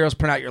packing materials,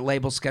 print out your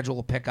labels, schedule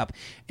a pickup.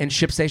 And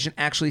ShipStation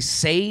actually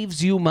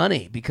saves you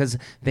money because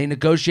they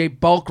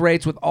negotiate bulk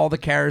rates with all the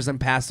carriers and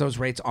pass those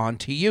rates on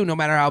to you, no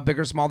matter how big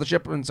or small the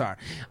shipments are.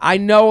 I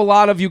know a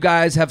lot of you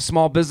guys have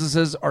small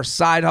businesses or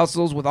side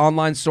hustles with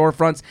online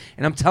storefronts,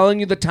 and I'm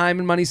telling you the time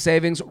and money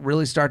savings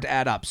really start to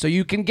add up. So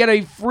you can get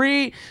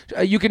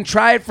you can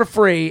try it for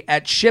free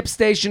at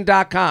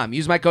ShipStation.com.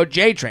 Use my code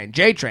JTrain.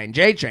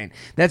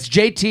 That's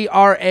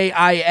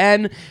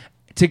JTRAIN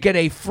to get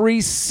a free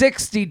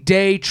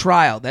 60-day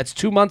trial. That's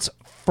 2 months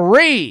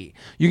free.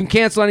 You can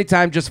cancel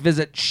anytime. Just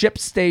visit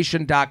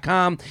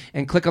ShipStation.com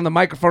and click on the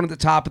microphone at the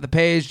top of the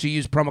page to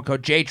use promo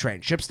code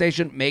JTrain.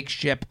 ShipStation, make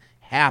ship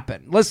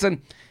happen.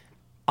 Listen,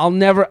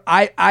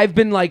 I've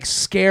been like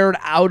scared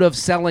out of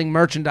selling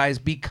merchandise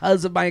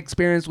because of my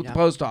experience with the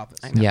post office.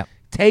 Yeah.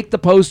 Take the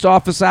post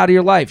office out of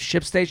your life.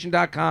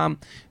 ShipStation.com,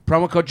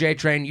 promo code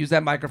JTrain. Use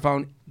that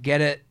microphone.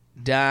 Get it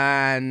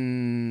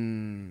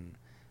done.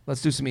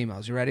 Let's do some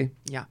emails. You ready?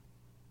 Yeah.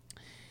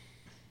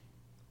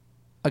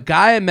 A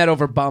guy I met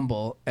over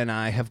Bumble and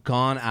I have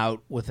gone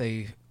out with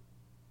a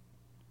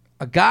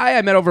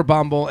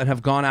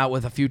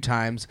few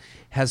times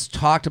has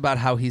talked about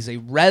how he's a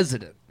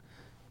resident.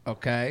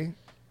 Okay?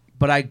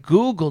 But I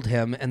Googled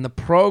him and the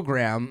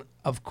program,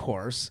 of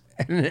course,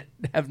 and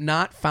have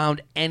not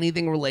found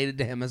anything related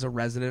to him as a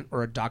resident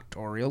or a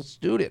doctoral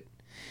student.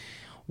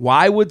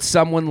 Why would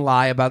someone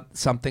lie about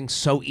something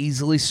so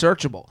easily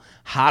searchable?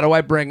 How do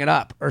I bring it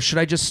up? Or should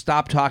I just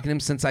stop talking to him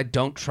since I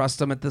don't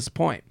trust him at this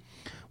point?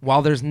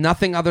 While there's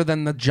nothing other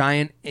than the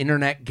giant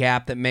internet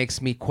gap that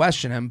makes me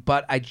question him,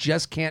 but I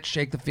just can't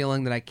shake the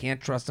feeling that I can't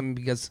trust him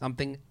because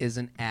something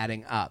isn't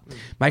adding up.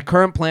 My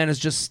current plan is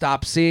just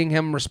stop seeing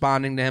him,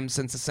 responding to him,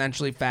 since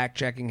essentially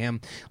fact-checking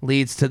him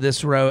leads to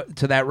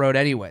that road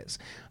anyways.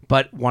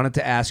 But wanted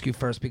to ask you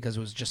first because it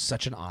was just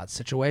such an odd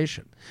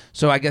situation.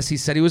 So I guess he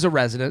said he was a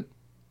resident.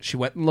 She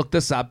went and looked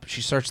this up.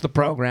 She searched the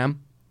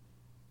program.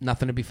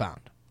 Nothing to be found.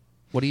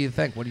 What do you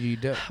think? What do you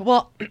do?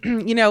 Well,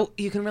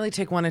 you can really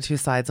take one of two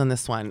sides on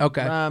this one.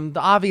 Okay. The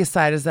obvious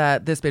side is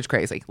that this bitch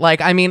crazy. Like,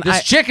 I mean,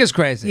 this chick is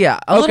crazy. Yeah,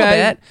 a little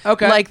bit.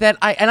 Okay. Like that.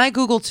 I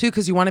Googled too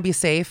because you want to be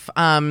safe.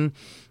 And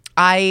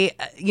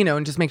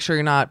just make sure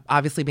you're not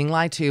obviously being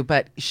lied to.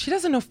 But she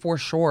doesn't know for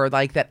sure,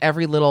 like, that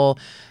every little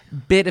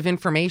bit of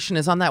information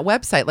is on that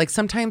website. Like,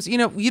 sometimes, you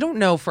don't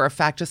know for a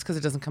fact just because it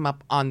doesn't come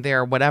up on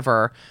there,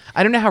 whatever.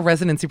 I don't know how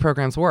residency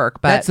programs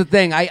work, but that's the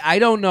thing. I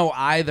don't know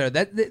either.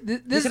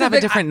 This could have a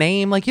different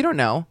name. Like, you don't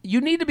know. You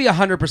need to be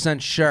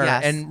 100% sure.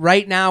 Yes. And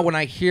right now, when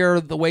I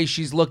hear the way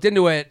she's looked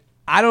into it,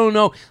 I don't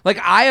know. Like,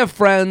 I have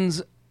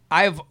friends.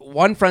 I have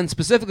one friend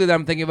specifically that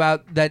I'm thinking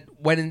about that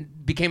went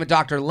and became a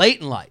doctor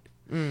late in life.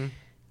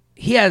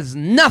 He has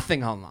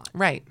nothing online.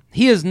 Right.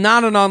 He is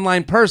not an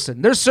online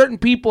person. There's certain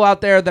people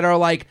out there that are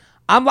like,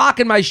 I'm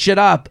locking my shit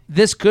up.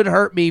 This could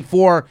hurt me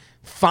for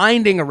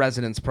finding a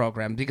residence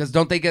program because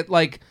don't they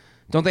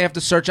have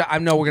to search? I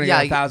know we're going to get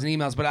 1,000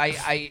 emails, but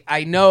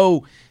I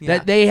know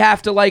that they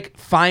have to like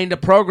find a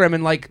program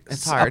and like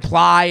it's hard.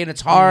 apply, and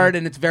it's hard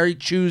and it's very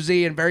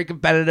choosy and very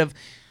competitive.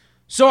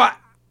 So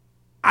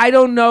I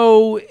don't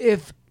know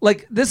if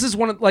like this is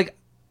one of like,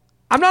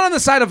 I'm not on the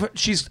side of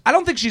I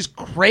don't think she's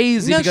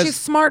crazy. No, because she's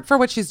smart for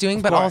what she's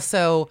doing, but course.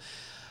 also,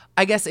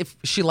 I guess if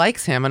she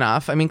likes him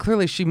enough, I mean,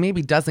 clearly she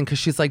maybe doesn't because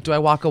she's like, do I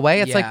walk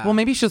away? It's like, well,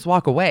 maybe you should just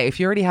walk away. If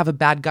you already have a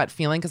bad gut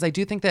feeling, because I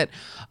do think that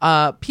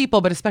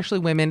people, but especially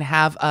women,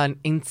 have an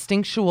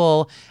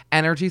instinctual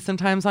energy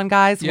sometimes on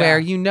guys where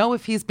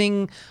if he's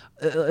being...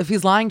 if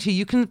he's lying to you,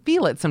 you can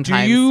feel it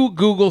sometimes. Do you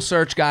Google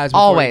search guys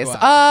before always? You go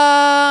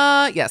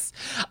out? Yes.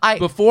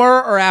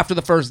 Before or after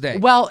the first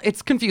date? Well,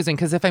 it's confusing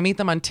because if I meet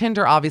them on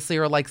Tinder, obviously,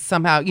 or like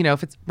somehow,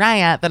 if it's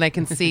Riot, then I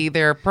can see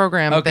their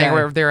program thing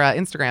or their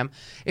Instagram.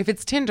 If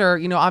it's Tinder,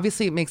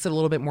 obviously it makes it a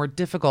little bit more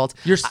difficult.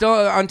 You're still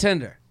on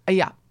Tinder?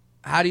 Yeah.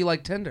 How do you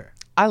like Tinder?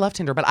 I love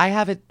Tinder, but I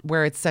have it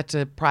where it's set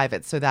to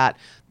private so that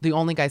the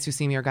only guys who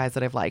see me are guys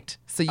that I've liked.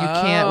 So you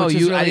can't, which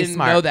is really I didn't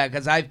smart. know that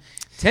because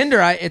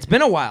Tinder, it's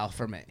been a while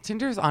for me.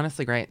 Tinder is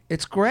honestly great.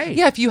 It's great.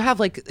 Yeah,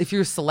 if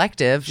you're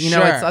selective,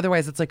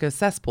 otherwise it's like a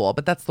cesspool,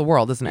 but that's the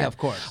world, isn't it? Yeah, of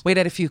course. Wait,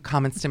 I had a few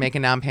comments to make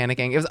and now I'm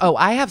panicking.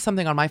 I have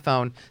something on my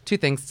phone, two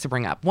things to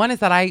bring up. One is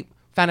that I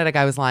found out a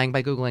guy was lying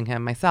by Googling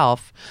him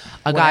myself.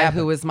 What guy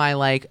happened? Who was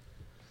my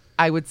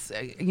I would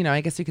say,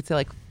 I guess you could say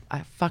like,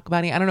 fuck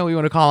buddy. I don't know what you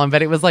want to call him,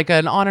 but it was like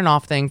an on and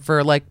off thing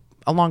for like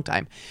a long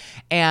time.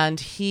 And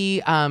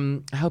he, I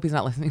hope he's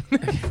not listening.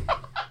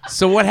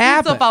 So what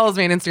happened? He still follows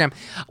me on Instagram.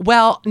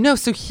 Well, no,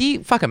 so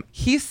fuck him.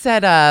 He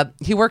said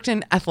he worked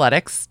in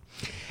athletics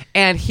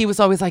and he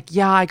was always like,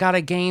 yeah, I got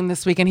a game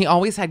this week. And he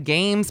always had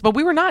games, but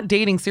we were not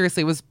dating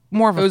seriously. It was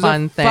more of a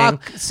fun thing.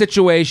 Fuck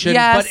situation.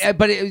 Yes.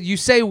 But you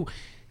say...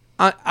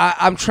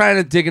 I'm trying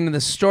to dig into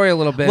the story a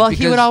little bit. Well,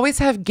 he would always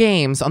have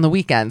games on the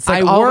weekends.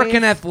 Like work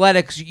in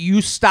athletics.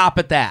 You stop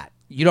at that.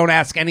 You don't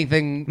ask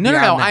anything. No.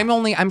 That.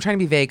 I'm trying to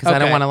be vague because I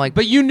don't want to like.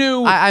 But you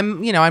knew.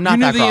 I'm not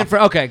that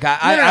girl. Okay,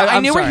 I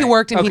knew where he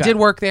worked and he did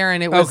work there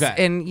and it was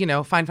and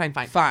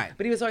fine.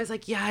 But he was always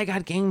like, yeah, I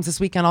got games this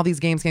weekend, all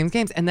these games.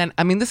 And then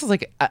this is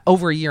like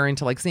over a year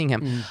into like seeing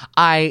him.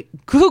 I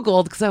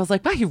Googled because I was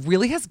like, wow, he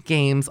really has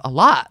games a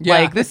lot. Yeah.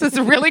 Like this is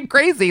really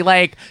crazy.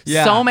 Like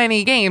so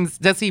many games.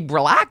 Does he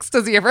relax?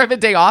 Does he ever have a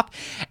day off?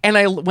 And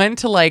I went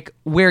to like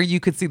where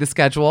you could see the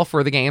schedule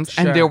for the games,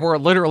 and there were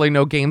literally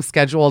no games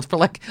scheduled for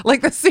like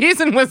the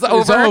season was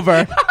over. It's over.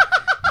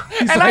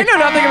 And I know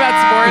nothing about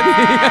sports.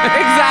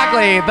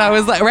 Exactly. That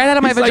was like right out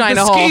of my vagina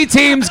the hole. Ski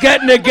team's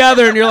getting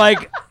together and you're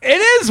like,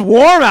 it is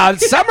warm out.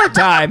 It's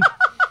summertime.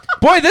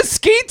 Boy, this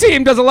ski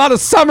team does a lot of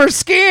summer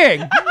skiing.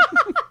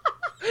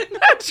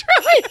 That's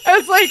right. I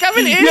was like, I'm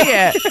an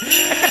idiot.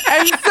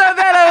 And so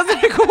then I was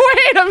like,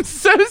 wait, I'm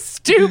so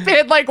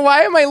stupid. Like,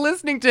 why am I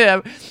listening to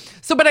him?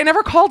 So, but I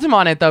never called him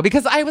on it though,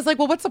 because I was like,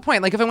 well, what's the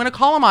point? Like, if I'm going to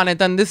call him on it,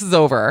 then this is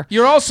over.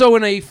 You're also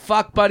in a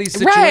fuck buddy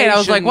situation. Right. I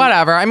was like,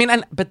 whatever. I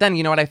mean, but then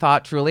you know what I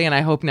thought truly, and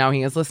I hope now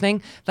he is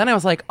listening. Then I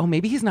was like, oh,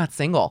 maybe he's not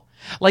single.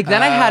 Like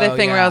then I had a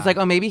thing where I was like,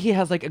 oh, maybe he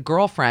has like a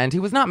girlfriend. He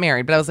was not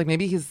married, but I was like,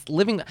 maybe he's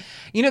living.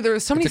 You know, there were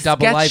so many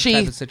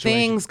sketchy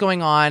things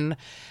going on.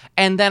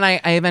 And then I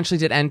eventually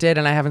did end it,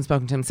 and I haven't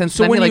spoken to him since.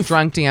 So then he like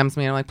drunk DMs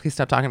me, and I'm like, please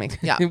stop talking to me.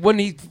 Yeah. when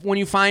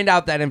you find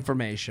out that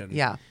information,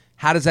 yeah.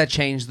 How does that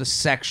change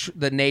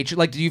the nature?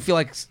 Like, do you feel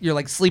like you're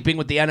like sleeping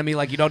with the enemy?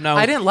 Like you don't know.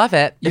 I didn't love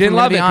it. You didn't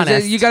love it.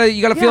 Honest. You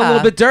gotta feel a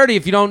little bit dirty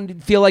if you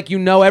don't feel like you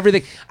know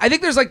everything. I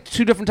think there's like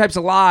two different types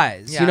of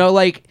lies. Yeah. You know,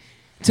 like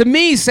to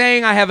me,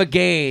 saying I have a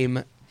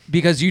game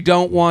because you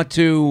don't want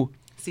to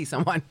see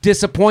someone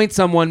disappoint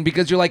someone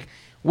because you're like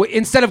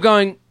instead of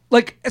going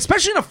like,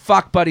 especially in a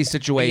fuck buddy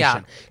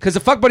situation, because a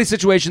fuck buddy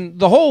situation,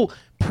 the whole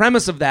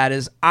premise of that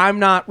is I'm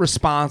not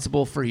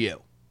responsible for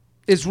you.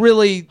 Is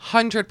really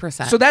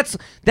 100%. So that's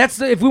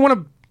if we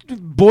want to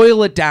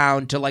boil it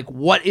down to like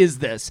what is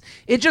this?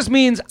 It just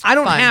means I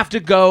don't have to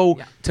go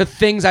to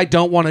things I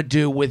don't want to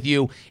do with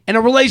you, and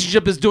a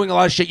relationship is doing a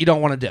lot of shit you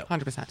don't want to do.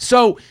 100%.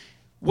 So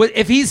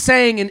if he's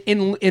saying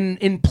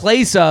in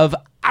place of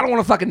I don't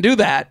want to fucking do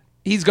that,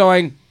 he's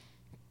going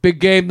big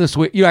game this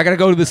week. I got to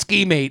go to the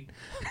ski meet.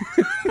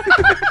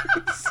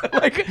 So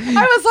like,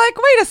 I was like,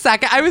 wait a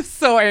second. I was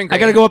so angry. I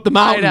got to go up the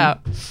mountain.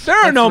 There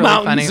are no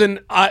mountains in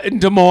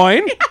Des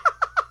Moines.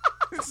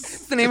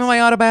 It's the name of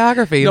my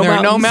autobiography. There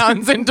are no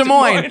mountains in Des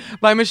Moines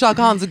by Michelle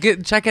Collins.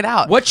 Check it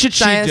out. What should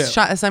she do?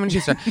 Simon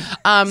Schuster.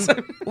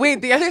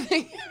 Wait, the other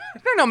thing.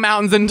 There are no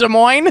mountains in Des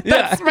Moines.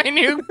 That's my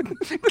new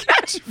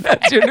catchphrase.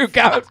 That's your new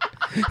couch.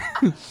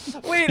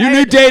 Wait, your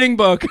new dating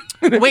book.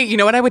 Wait, you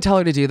know what I would tell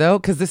her to do though?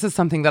 Because this is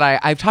something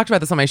that I've talked about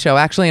this on my show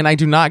actually, and I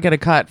do not get a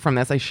cut from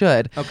this. I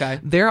should. Okay.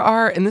 There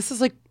are, and this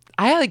is like,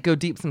 I like go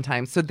deep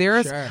sometimes. So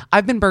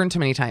I've been burned too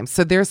many times.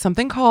 So there's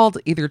something called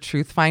either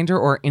Truth Finder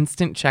or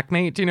Instant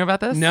Checkmate. Do you know about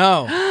this?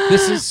 No.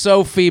 This is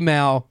so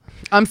female.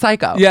 I'm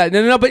psycho. Yeah,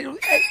 no, but ooh,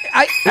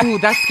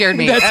 that scared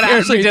me. That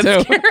actually did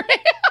too. scare me.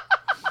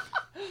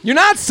 You're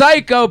not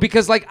psycho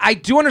because, like, I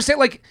do understand.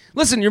 Like,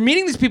 listen, you're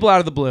meeting these people out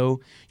of the blue.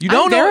 You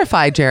don't I'm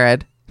verified,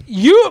 Jared.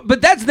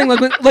 But that's the thing.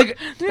 Like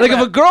if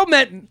a girl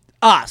met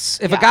us,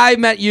 if a guy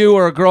met you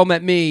or a girl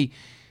met me,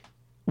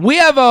 we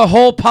have a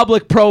whole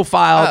public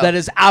profile that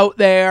is out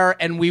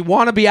there, and we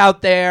want to be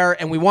out there,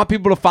 and we want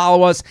people to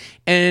follow us.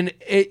 And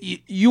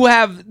we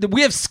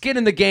have skin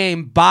in the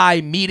game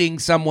by meeting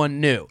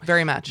someone new.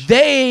 Very much.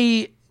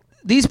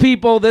 These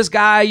people, this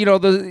guy,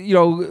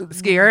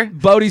 skier,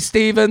 Bodie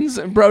Stevens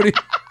and Brody.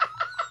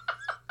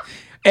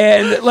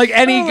 And like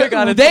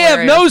they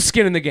have no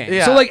skin in the game.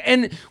 Yeah. So like,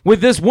 and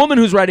with this woman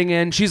who's writing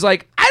in, she's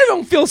like, I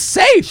don't feel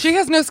safe. She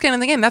has no skin in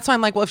the game. That's why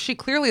I'm like, well, if she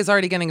clearly is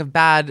already getting a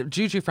bad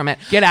juju from it,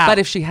 get out. But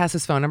if she has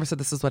his phone number, so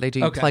this is what I do.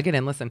 You plug it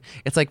in. Listen,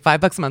 it's like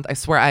 $5 a month. I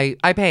swear,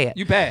 I pay it.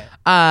 You pay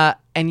it.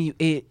 And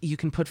you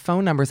can put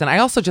phone numbers. And I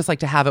also just like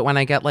to have it when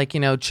I get like,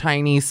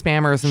 Chinese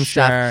spammers and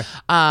stuff.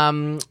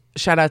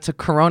 Shout out to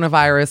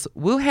coronavirus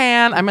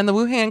Wuhan. I'm in the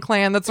Wuhan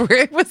clan. That's where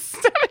it was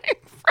stemming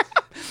from.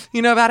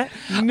 You know about it?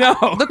 No.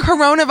 The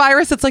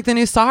coronavirus, it's like the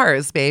new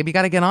SARS, babe. You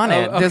got to get on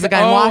it. There's a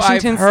guy in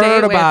Washington I've heard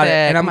State about with it.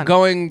 And Come I'm on.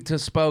 going to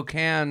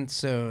Spokane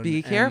soon.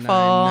 Be careful.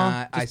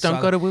 Just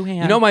don't go to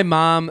Wuhan. You know my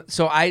mom,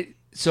 so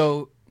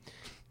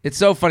it's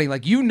so funny.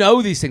 Like,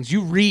 you these things.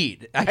 You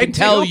read. I can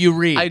tell you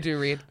read. I do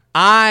read.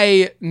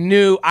 I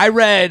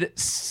read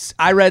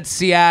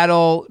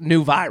Seattle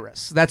New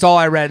Virus. That's all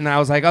I read, and I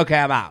was like, okay,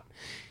 I'm out.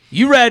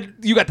 You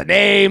got the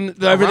name,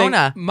 everything.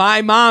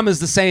 My mom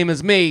is the same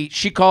as me.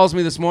 She calls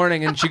me this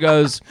morning and she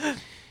goes,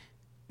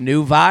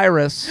 new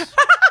virus.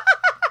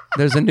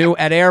 There's a new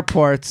at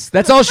airports.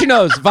 That's all she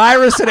knows.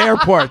 Virus at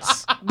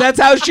airports.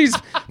 That's how she's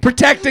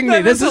protecting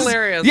me. This is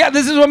hilarious. Yeah,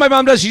 this is what my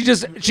mom does.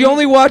 She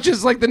only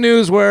watches like the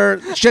news where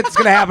shit's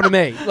gonna happen to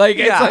me. Like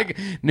it's like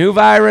new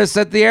virus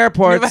at the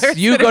airports.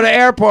 You go to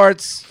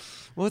airports.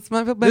 What's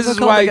my This is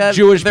why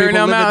Jewish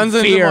people live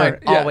in fear.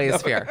 Always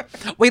fear.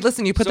 Wait,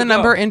 listen, you put the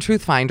number in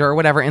Truth Finder or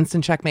whatever,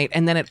 Instant Checkmate,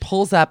 and then it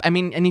pulls up. I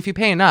mean, and if you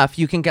pay enough,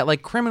 you can get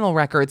like criminal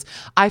records.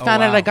 I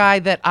found out a guy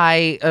that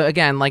I,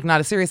 again, like not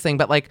a serious thing,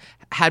 but like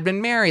had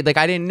been married. Like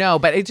I didn't know,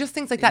 but it just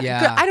things like that.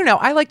 Yeah. I don't know.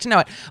 I like to know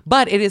it.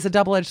 But it is a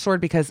double-edged sword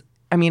because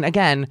I mean,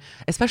 again,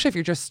 especially if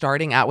you're just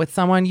starting out with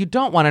someone, you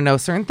don't want to know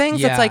certain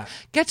things. Yeah. It's like,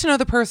 get to know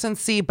the person,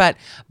 see. But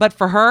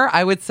for her,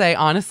 I would say,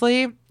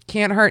 honestly,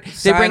 can't hurt.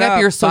 They bring up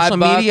your social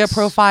media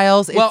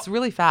profiles. It's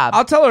really fab.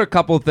 I'll tell her a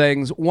couple of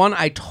things. One,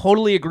 I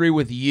totally agree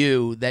with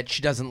you that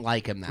she doesn't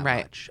like him that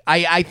much.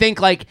 I think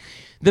like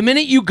the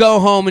minute you go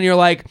home and you're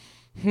like,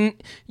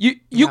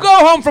 you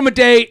go home from a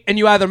date and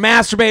you either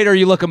masturbate or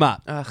you look him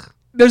up. Ugh.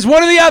 There's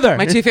one or the other.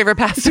 My two favorite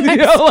pastimes.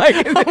 Oh my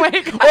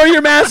God. Or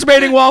you're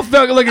masturbating while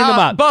looking them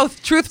up.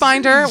 Both. Truth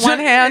Finder, one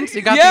hand.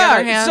 You got the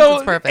other hand. So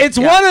it's perfect. It's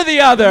one or the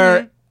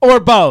other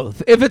or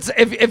both. If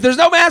there's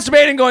no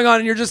masturbating going on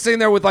and you're just sitting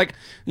there with like,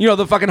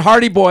 the fucking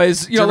Hardy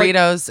Boys,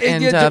 Doritos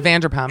and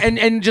Vanderpump.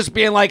 And just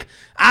being like,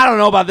 I don't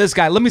know about this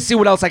guy. Let me see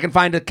what else I can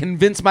find to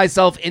convince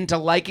myself into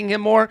liking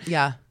him more.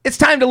 Yeah. it's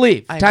time to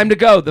leave. Time to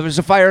go. There's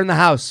a fire in the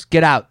house.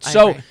 Get out.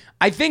 So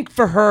I think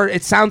for her,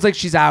 it sounds like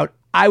she's out.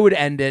 I would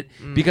end it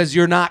because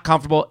you're not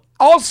comfortable.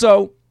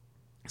 Also,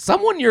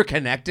 someone you're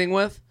connecting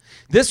with,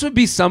 this would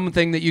be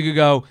something that you could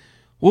go,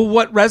 well,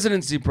 what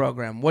residency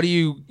program? What do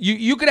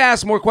you could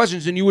ask more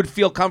questions and you would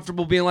feel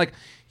comfortable being like,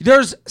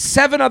 there's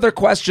 7 other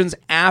questions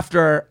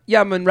after,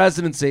 I'm in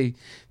residency,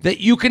 that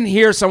you can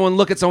hear someone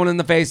look at someone in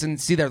the face and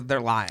see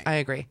they're lying. I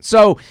agree.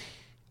 So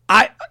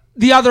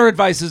the other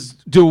advice is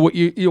do what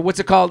you what's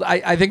it called?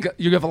 I think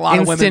you give a lot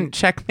of women. Instant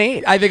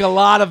checkmate. I think a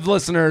lot of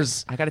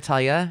listeners I got to tell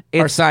you,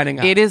 are signing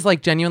up. It is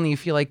like genuinely you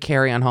feel like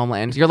Carrie on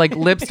Homeland. Your like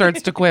lip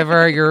starts to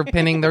quiver. You're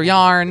pinning the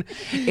yarn.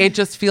 It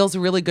just feels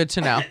really good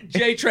to know.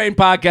 JTrain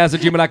Podcast at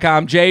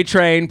gmail.com.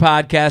 JTrain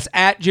Podcast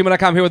at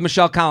gmail.com. Here with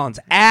Michelle Collins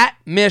at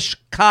Mish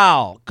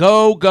Call.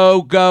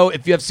 Go.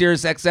 If you have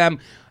Sirius XM.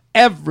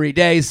 Every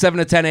day, 7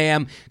 to 10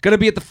 a.m. Going to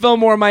be at the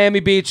Fillmore,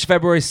 Miami Beach,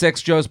 February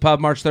 6th, Joe's Pub,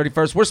 March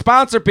 31st. We're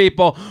sponsor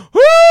people.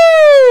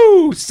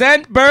 Woo!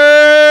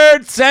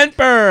 Scentbird.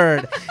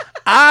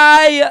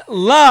 I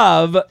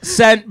love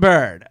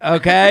Scentbird,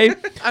 okay?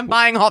 I'm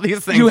buying all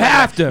these things. You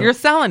have to. You're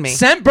selling me.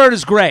 Scentbird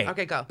is great.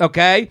 Okay, go.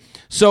 Okay?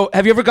 So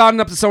have you ever gotten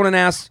up to someone and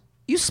asked,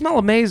 you smell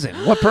amazing.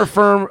 What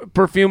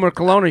perfume or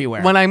cologne are you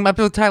wearing? When I'm up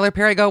with Tyler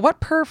Perry, I go,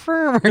 what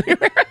perfume are you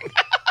wearing?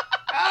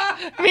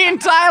 Me and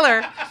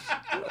Tyler.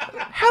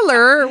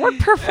 Hello, what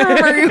perfume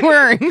are you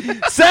wearing?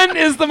 Scent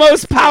is the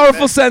most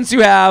powerful sense you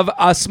have.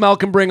 A smell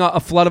can bring a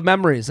flood of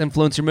memories,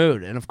 influence your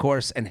mood, and of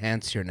course,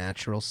 enhance your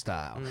natural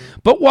style.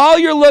 But while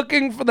you're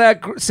looking for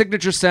that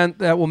signature scent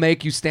that will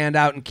make you stand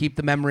out and keep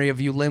the memory of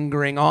you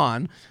lingering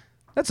on,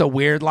 that's a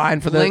weird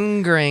line for the...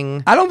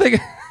 Lingering. I don't think...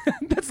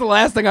 That's the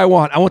last thing I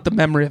want. I want the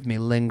memory of me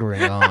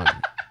lingering on.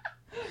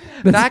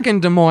 Back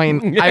in Des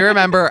Moines, I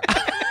remember...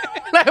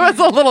 I was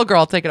a little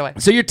girl. Take it away.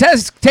 So your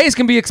taste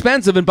can be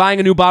expensive, and buying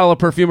a new bottle of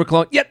perfume or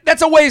cologne,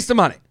 that's a waste of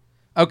money.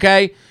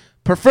 Okay?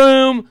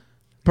 Perfume,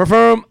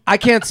 I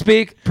can't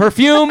speak.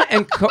 Perfume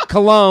and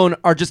cologne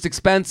are just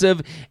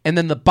expensive, and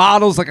then the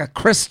bottle's like a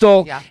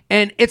crystal,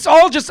 and it's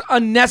all just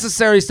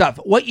unnecessary stuff.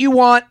 What you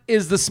want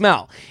is the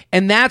smell,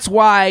 and that's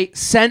why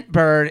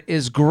Scentbird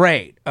is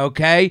great,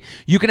 okay?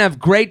 You can have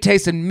great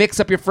taste and mix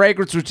up your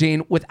fragrance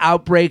routine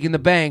without breaking the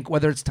bank,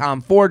 whether it's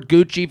Tom Ford,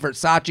 Gucci,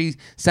 Versace.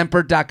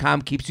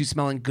 Scentbird.com keeps you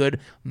smelling good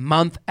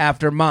month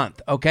after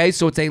month, okay?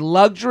 So it's a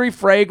luxury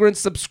fragrance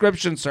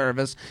subscription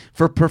service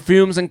for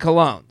perfumes and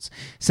colognes.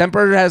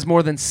 Scentbird has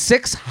more than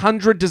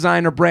 600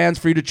 designer brands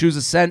for you to choose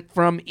a scent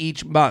from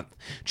each month.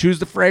 Choose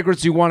the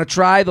fragrance you want to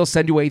try. They'll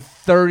send you a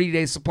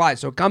 30-day supply.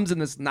 So it comes in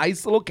this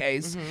nice little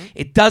case.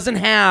 It doesn't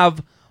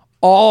have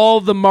all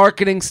the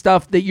marketing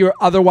stuff that you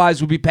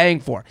otherwise would be paying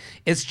for.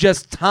 It's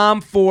just Tom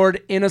Ford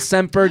in a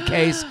Scentbird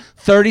case,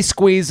 30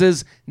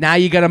 squeezes. Now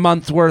you get a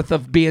month's worth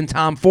of being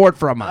Tom Ford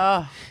for a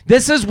month.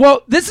 This is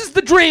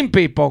the dream,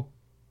 people.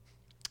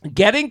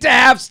 Getting to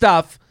have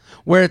stuff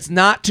where it's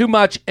not too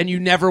much and you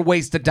never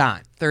waste a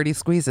dime. 30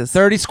 squeezes.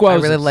 30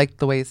 squeezes. I really liked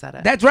the way you said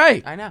it. That's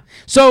right. I know.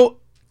 So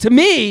to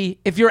me,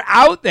 if you're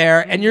out there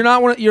and you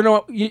don't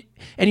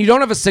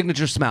have a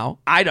signature smell,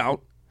 I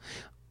don't,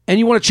 and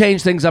you want to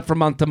change things up from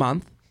month to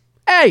month,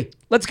 hey,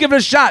 let's give it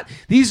a shot.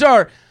 These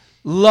are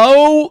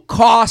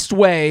low-cost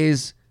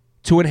ways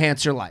to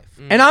enhance your life.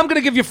 And I'm going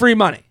to give you free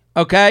money,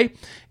 okay?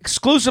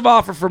 Exclusive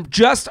offer from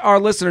just our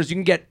listeners. You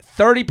can get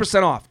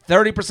 30% off,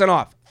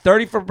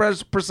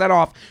 30%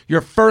 off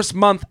your first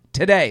month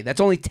today. That's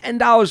only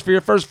 $10 for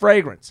your first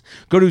fragrance.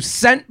 Go to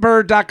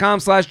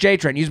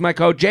scentbird.com/JTrain. Use my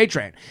code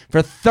JTrain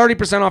for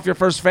 30% off your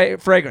first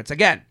fragrance.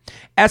 Again,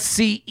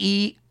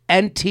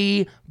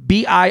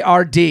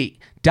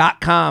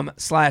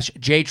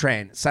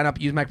 SCENTBIRD.com/JTrain. Sign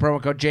up, use my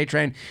promo code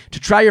JTrain to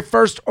try your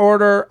first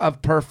order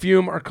of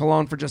perfume or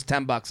cologne for just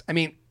 $10. I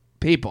mean,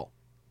 people,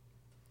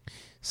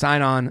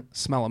 sign on,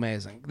 smell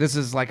amazing. This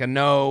is like a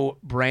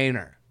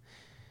no-brainer.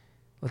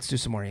 Let's do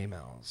some more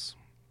emails.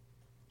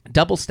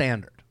 Double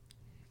standard.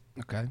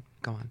 Okay,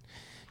 go on.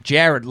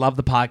 Jared, love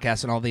the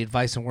podcast and all the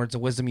advice and words of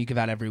wisdom you give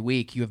out every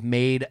week. You have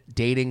made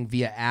dating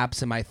via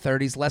apps in my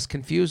 30s less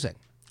confusing.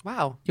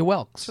 Wow. You're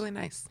welcome. It's really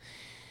nice.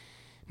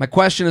 My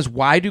question is,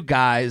 why do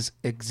guys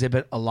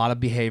exhibit a lot of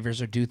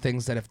behaviors or do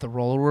things that if the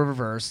role were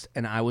reversed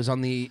and I was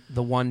on the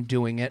one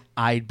doing it,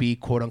 I'd be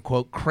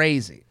quote-unquote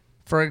crazy?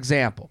 For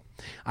example,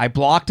 I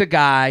blocked a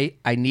guy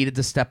I needed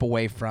to step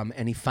away from,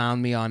 and he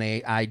found me on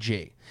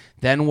IG.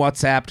 Then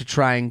WhatsApp to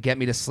try and get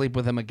me to sleep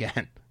with him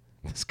again.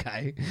 This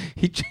guy,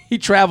 he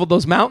traveled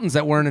those mountains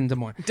that weren't in Des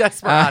Moines.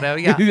 Desperado,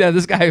 yeah. Yeah,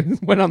 this guy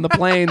went on the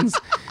plains,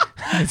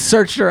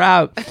 searched her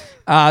out.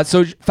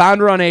 So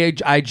found her on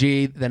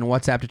IG, then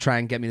WhatsApp to try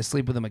and get me to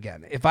sleep with him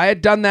again. If I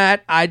had done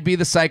that, I'd be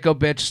the psycho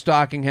bitch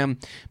stalking him,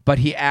 but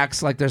he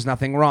acts like there's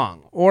nothing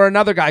wrong. Or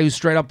another guy who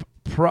straight up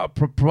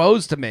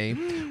proposed to me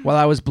while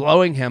I was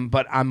blowing him,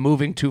 but I'm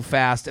moving too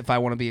fast if I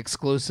want to be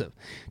exclusive.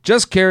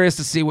 Just curious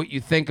to see what you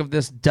think of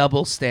this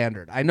double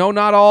standard. I know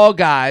not all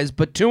guys,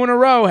 but 2 in a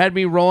row had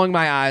me rolling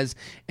my eyes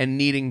and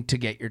needing to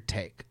get your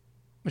take.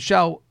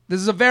 Michelle, this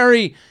is a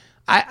very...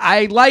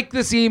 I like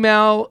this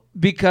email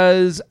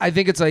because I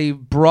think it's a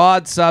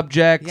broad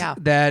subject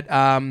that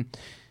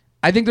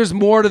I think there's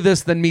more to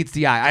this than meets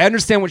the eye. I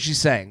understand what she's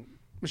saying.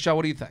 Michelle,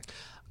 what do you think?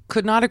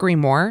 Could not agree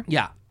more.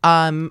 Yeah.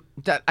 I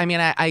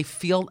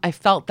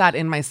felt that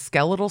in my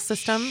skeletal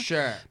system.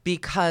 Sure.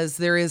 Because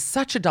there is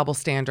such a double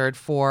standard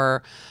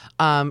for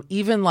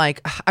even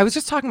like, I was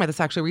just talking about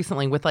this actually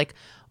recently with like,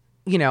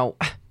 you know,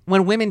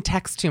 when women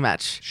text too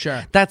much.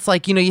 Sure. That's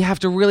like, you know, you have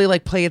to really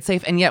like play it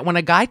safe. And yet when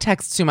a guy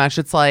texts too much,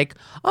 it's like,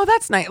 oh,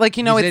 that's nice. Like,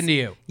 you know, He's it's into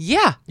you.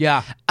 Yeah.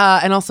 Yeah.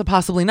 And also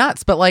possibly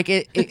nuts, but like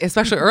it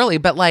especially early,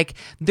 but like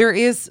there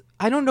is,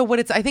 I don't know what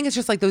it's, I think it's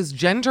just like those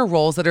gender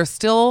roles that are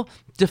still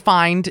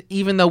defined,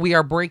 even though we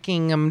are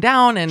breaking them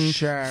down and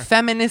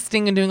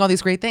feministing and doing all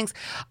these great things.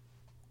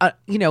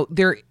 You know,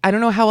 I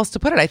don't know how else to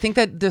put it. I think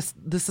that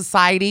the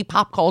society,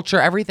 pop culture,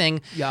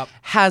 everything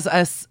has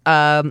us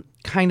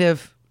kind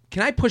of.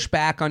 Can I push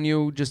back on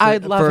you just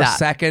I'd love for that. a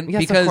second?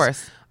 Yes, because of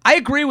course. I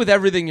agree with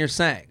everything you're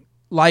saying.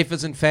 Life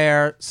isn't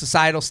fair.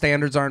 Societal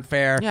standards aren't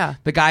fair. Yeah.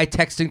 The guy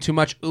texting too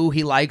much, ooh,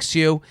 he likes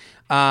you.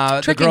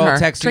 Tricking the girl her.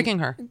 texting, Tricking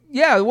her.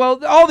 Yeah,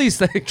 well, all these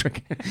things.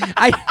 Tricking. But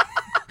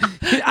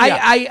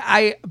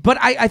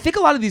I think a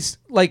lot of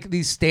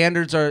these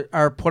standards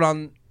are put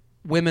on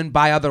women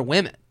by other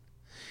women.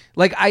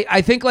 Like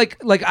I think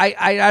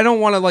I don't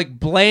want to like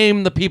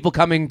blame the people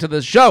coming to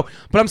this show,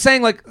 but I'm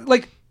saying like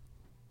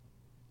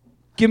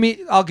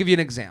I'll give you an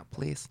example,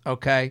 please.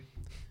 Okay,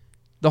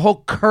 the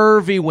whole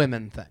curvy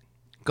women thing.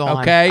 Go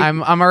on. Okay,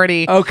 I'm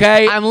already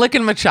okay. I'm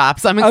licking my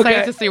chops. I'm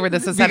excited to see where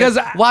this is headed.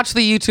 Watch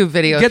the YouTube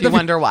video if you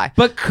wonder why.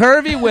 But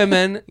curvy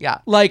women, yeah,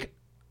 like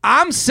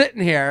I'm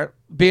sitting here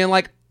being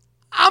like,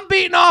 I'm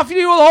beating off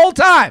you the whole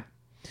time.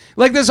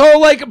 Like this whole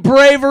like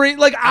bravery,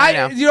 like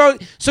you know,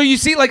 so you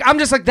see, like I'm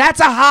just like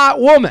that's a hot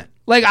woman.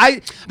 Like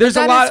there's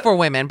a lot that is for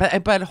women,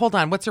 but hold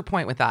on, what's your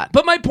point with that?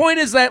 But my point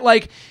is that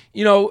like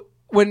you know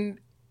when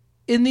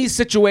in these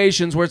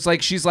situations where it's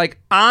like she's like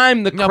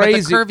I'm the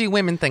crazy but the curvy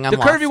women thing. I'm the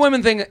lost. curvy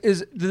women thing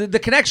is the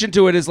connection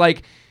to it is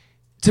like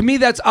to me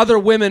that's other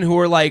women who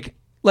are like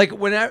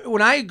when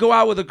I go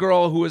out with a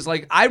girl who is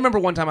like, I remember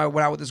one time I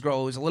went out with this girl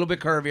who was a little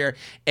bit curvier,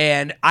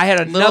 and I had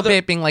another little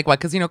bit being like what?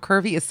 Because you know,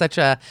 curvy is such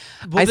a.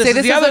 Well, I say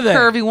this as a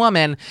curvy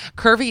woman.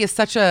 Curvy is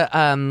such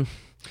a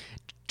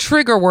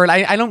trigger word.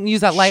 I don't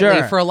use that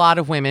lightly for a lot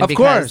of women. Of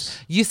course,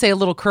 you say a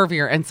little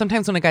curvier, and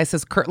sometimes when a guy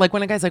says like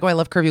when a guy's like, oh, I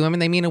love curvy women,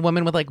 they mean a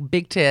woman with like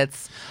big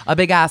tits, a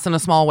big ass, and a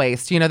small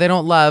waist. You know, they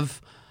don't love.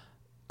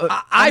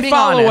 I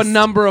follow a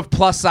number of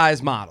plus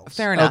size models.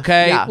 Fair enough.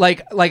 Okay, yeah.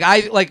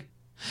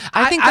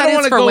 I think that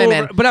is for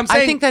women. But I'm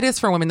saying, I think that is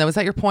for women, though. Is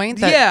that your point?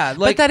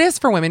 But that is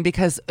for women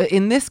because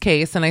in this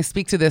case, and I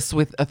speak to this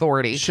with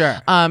authority. Sure.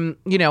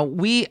 You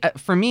know,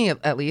 for me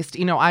at least,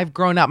 you know, I've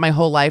grown up my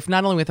whole life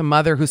not only with a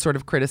mother who sort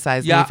of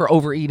criticized me for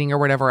overeating or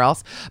whatever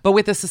else, but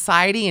with the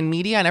society and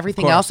media and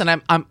everything else.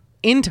 And I'm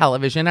in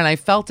television, and I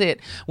felt it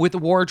with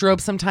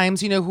wardrobe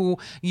sometimes. You know, who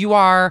you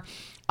are.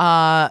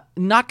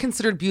 Not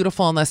considered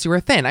beautiful unless you were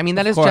thin. I mean,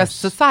 that is just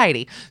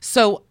society.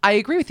 So I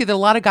agree with you that a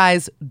lot of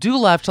guys do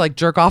love to like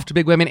jerk off to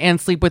big women and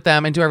sleep with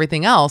them and do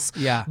everything else.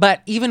 Yeah.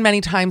 But even many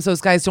times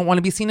those guys don't want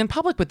to be seen in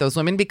public with those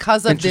women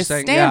because of this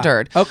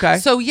standard. Yeah. Okay.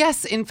 So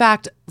yes, in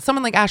fact,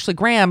 someone like Ashley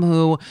Graham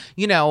who,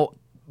 you know,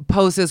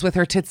 poses with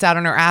her tits out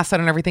and her ass out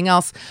and everything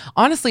else.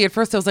 Honestly, at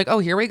first I was like, oh,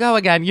 here we go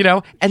again, you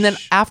know? And then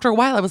after a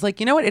while I was like,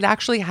 you know what? It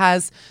actually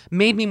has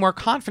made me more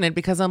confident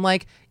because I'm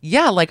like,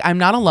 yeah, like I'm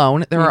not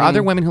alone. There are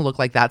other women who look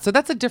like that. So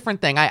that's a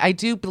different thing. I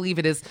do believe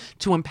it is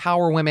to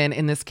empower women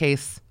in this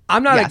case.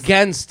 I'm not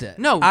against it.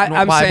 No,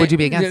 I'm why saying, would you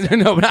be against it?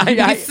 No, but I'm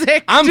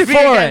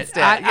for it.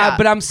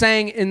 But I'm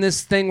saying in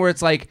this thing where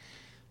it's like,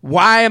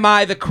 why am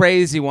I the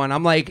crazy one?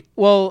 I'm like,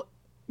 well,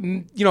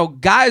 you know,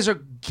 guys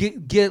are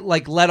get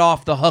like let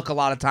off the hook a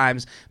lot of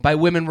times by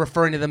women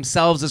referring to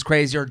themselves as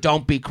crazy or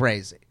don't be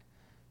crazy.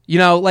 You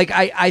know, like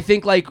I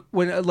think like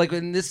when like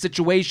in this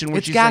situation,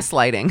 it's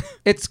gaslighting. Like,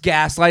 it's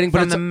gaslighting,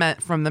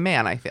 but from the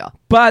man, I feel.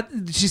 But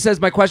she says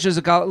my question is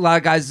a lot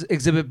of guys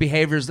exhibit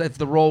behaviors if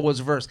the role was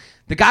reversed.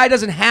 The guy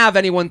doesn't have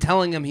anyone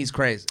telling him he's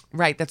crazy.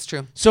 Right, that's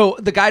true. So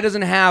the guy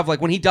doesn't have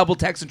like when he double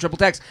texts and triple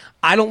texts.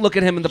 I don't look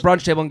at him in the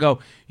brunch table and go,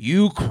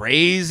 "You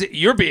crazy?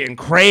 You're being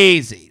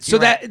crazy." So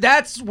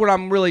that's what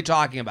I'm really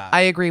talking about.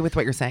 I agree with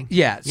what you're saying.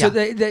 Yeah. So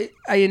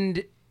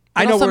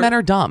I know also men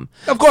are dumb.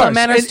 Of course. Some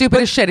men are stupid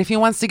as shit. If he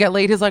wants to get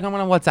laid, he's like, I'm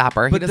going to WhatsApp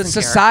her. But the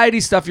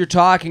society stuff you're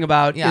talking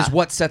about is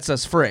what sets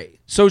us free.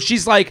 So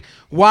she's like,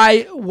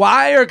 why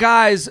are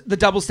guys the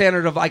double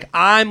standard of like,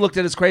 I'm looked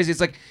at as crazy? It's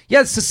like,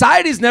 yeah,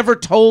 society's never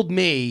told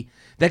me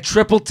that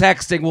triple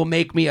texting will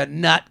make me a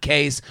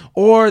nutcase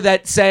or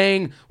that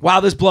saying, wow,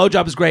 this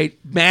blowjob is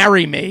great,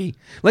 marry me.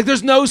 Like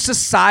there's no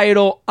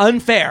societal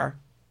unfair.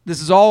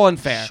 This is all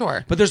unfair.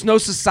 Sure. But there's no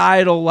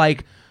societal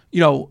like, you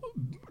know,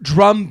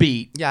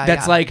 drumbeat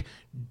that's like,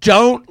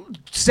 don't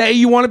say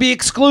you want to be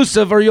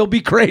exclusive or you'll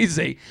be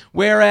crazy.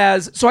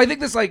 Whereas, so I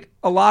think there's like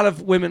a lot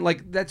of women,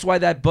 like that's why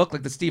that book,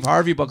 like the Steve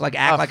Harvey book, like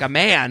Act Like a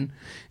Man,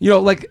 you know,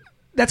 like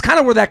that's kind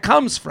of where that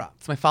comes from.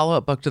 It's my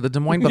follow-up book to the Des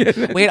Moines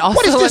book. Wait, also,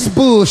 what is this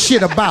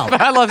bullshit about?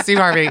 I love Steve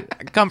Harvey.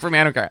 Come from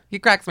Anuka. He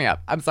cracks me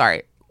up. I'm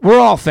sorry. We're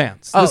all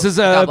fans. This is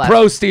a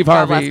pro Steve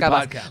Harvey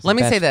podcast. Let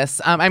me say this.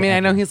 I mean, I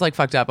know he's like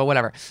fucked up, but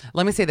whatever.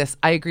 Let me say this.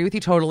 I agree with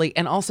you totally.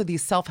 And also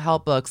these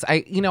self-help books.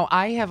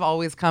 I have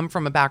always come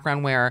from a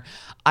background where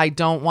I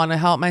don't want to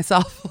help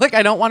myself. Like,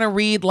 I don't want to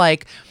read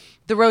like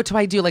The Road to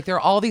I Do. Like, there are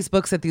all these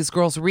books that these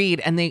girls read,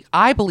 and they,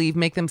 I believe,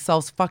 make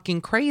themselves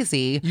fucking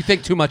crazy. You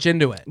think too much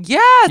into it. Yeah,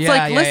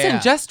 it's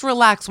listen, just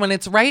relax. When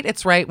it's right,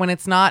 it's right. When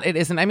it's not, it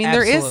isn't. I mean,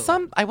 there is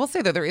some, I will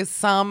say that there is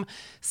some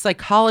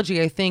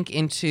psychology, I think,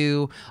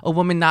 into a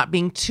woman not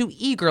being too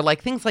eager,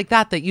 like things like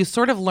that you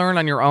sort of learn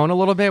on your own a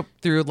little bit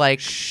through like,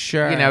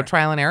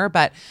 trial and error.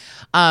 But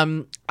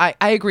I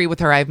agree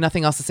with her. I have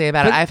nothing else to say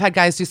about it. I've had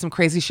guys do some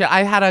crazy shit.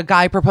 I had a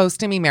guy propose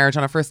to me marriage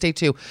on a first date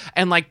too,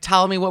 and like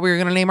tell me what we were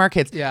going to name our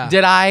kids. Yeah.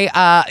 Did I,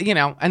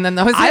 and then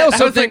that was I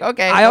also think, like,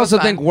 okay. I also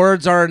think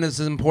words aren't as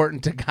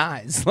important to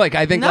guys. Like,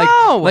 I think like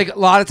a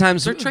lot of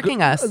times they're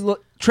tricking us.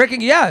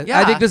 Yeah.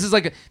 I think this is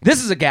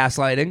a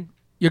gaslighting.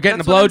 You're getting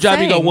That's a blowjob. what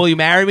I'm You go, saying. will you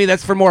marry me?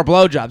 That's for more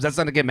blowjobs. That's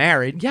not to get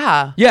married.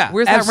 Yeah. Yeah.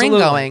 Where's absolutely.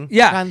 that ring going?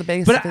 Yeah. On the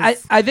base but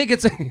I think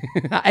it's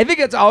I think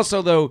it's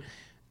also though.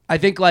 I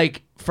think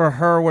like for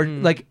her, where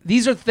like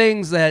these are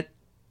things that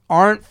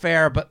aren't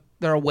fair, but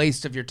they're a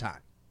waste of your time.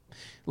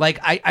 Like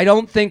I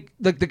don't think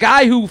the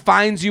guy who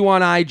finds you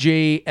on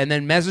IG and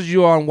then messages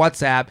you on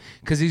WhatsApp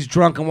because he's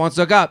drunk and wants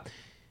to hook up,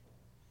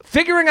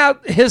 figuring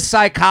out his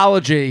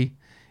psychology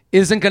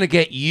isn't going to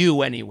get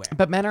you anywhere.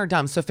 But men are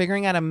dumb. So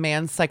figuring out a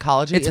man's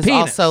psychology It's is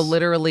penis. also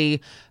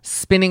literally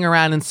spinning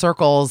around in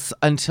circles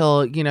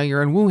until,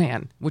 you're in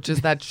Wuhan, which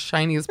is that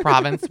Chinese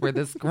province where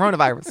this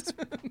coronavirus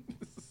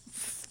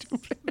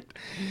stupid.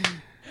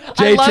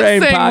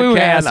 JTrain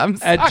Wuhan. Podcast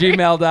at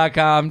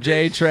gmail.com.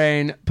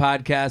 JTrain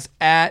Podcast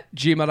at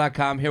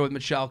gmail.com. Here with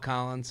Michelle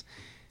Collins.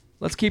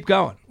 Let's keep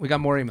going. We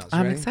got more emails.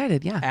 I'm Ready?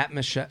 excited, yeah. At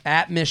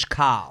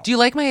Mishkal. Do you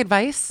like my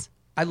advice?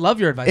 I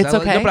love your advice. It's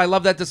okay. But I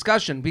love that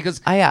discussion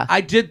because yeah. I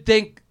did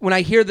think when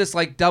I hear this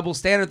like double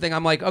standard thing,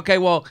 I'm like, okay,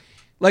 well,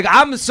 like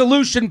I'm a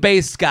solution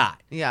based guy.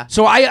 Yeah.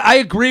 So I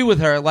agree with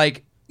her.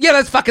 Like, yeah,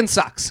 that fucking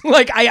sucks.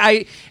 Like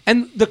I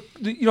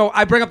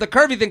bring up the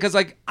curvy thing because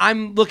like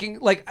I'm looking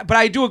like, but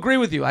I do agree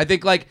with you. I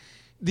think like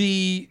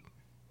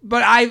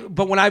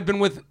but when I've been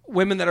with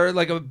women that are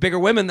like a bigger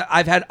women,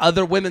 I've had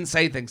other women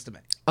say things to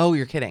me. Oh,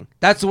 you're kidding.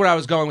 That's where I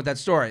was going with that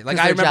story. Like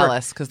I remember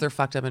jealous because they're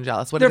fucked up and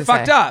jealous. What they're did they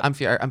fucked say? up. I'm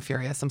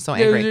furious. I'm so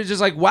angry. They're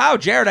just like, wow,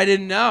 Jared, I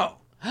didn't know.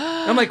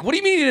 I'm like, what do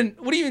you mean you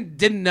didn't? What do you mean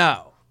didn't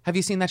know? Have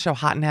you seen that show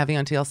Hot and Heavy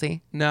on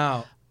TLC?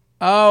 No.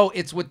 Oh,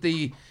 it's with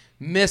the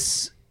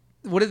Miss.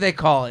 What do they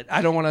call it?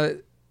 I don't want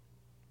to.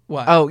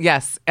 What? Oh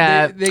yes,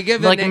 they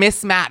give like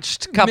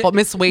mismatched couple,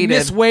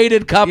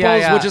 misweighted couples,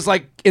 Yeah. which is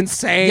like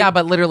insane. Yeah,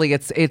 but literally,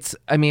 it's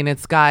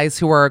guys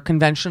who are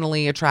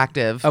conventionally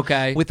attractive,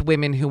 okay, with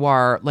women who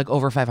are like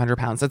over 500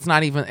 pounds. It's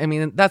not even. I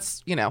mean,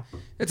 that's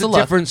it's a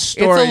different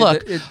story. It's a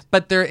look,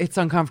 but it's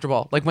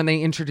uncomfortable. Like when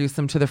they introduce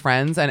them to the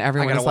friends, and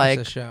everyone is like,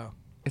 watch the show.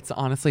 It's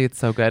honestly, it's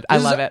so good. I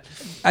love it.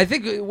 I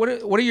think what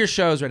are your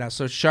shows right now?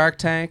 So Shark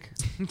Tank.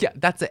 Yeah,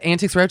 that's it.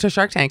 Antiques Road to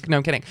Shark Tank. No,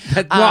 I'm kidding.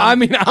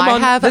 I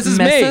have this is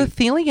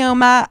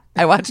mesothelioma.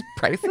 I watch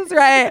Price is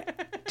Right.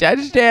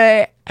 Judge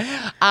Judy.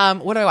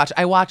 What do I watch?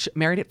 I watch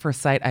Married at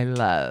First Sight. I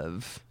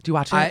love. Do you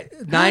watch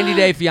it? 90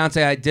 Day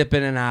Fiance. I dip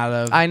in and out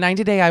of.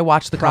 90 Day. I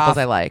watch the couples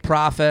I like.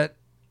 Prophet.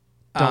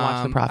 Don't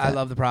watch The Prophet. I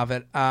love The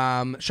Prophet.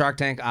 Shark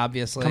Tank,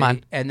 obviously. Come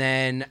on. And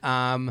then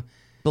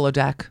Below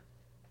Deck.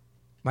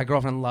 My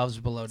girlfriend loves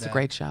Below Deck. It's a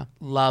great show.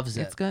 Loves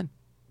it. It's good.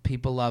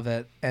 People love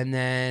it. And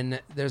then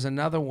there's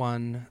another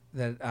one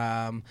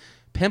that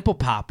Pimple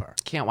Popper.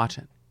 Can't watch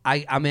it.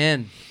 I'm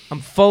in.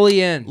 I'm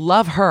fully in.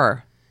 Love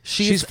her.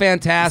 She's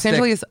fantastic.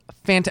 Sandra Lee is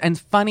and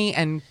funny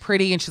and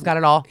pretty, and she's got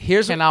it all.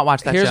 Cannot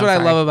watch that. Here's show. what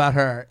I love about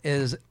her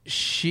is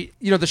she.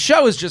 The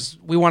show is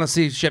just we want to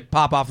see shit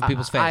pop off of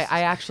people's faces.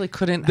 I actually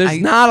couldn't. There's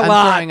not a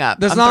lot. Throwing up.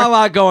 There's not a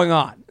lot going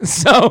on.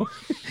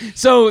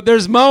 So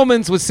there's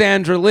moments with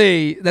Sandra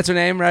Lee. That's her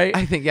name, right?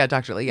 I think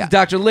Dr. Lee. Yeah,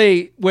 Dr.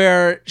 Lee,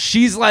 where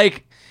she's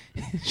like.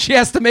 She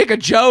has to make a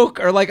joke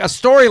or like a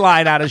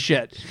storyline out of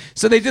shit.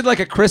 So they did like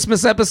a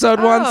Christmas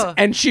episode once,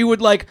 and she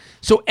would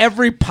so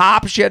every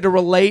pop she had to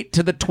relate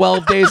to the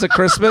 12 days of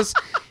Christmas.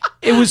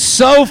 It was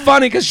so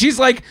funny because she's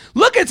like,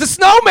 look, it's a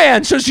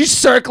snowman. So she's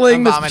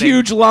circling this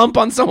huge lump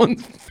on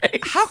someone's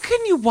face. How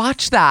can you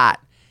watch that?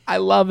 I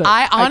love it.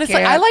 I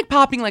honestly, I like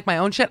popping like my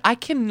own shit. I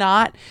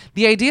cannot.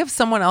 The idea of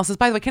someone else's.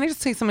 By the way, can I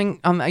just say something?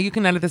 You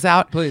can edit this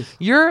out, please.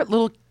 Your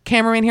little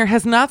cameraman here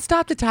has not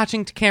stopped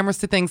attaching to cameras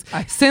to things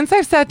since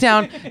I've sat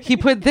down. He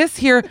put this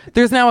here.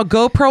 There's now a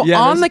GoPro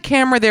on the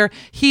camera there.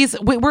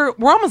 We're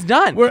almost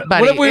done,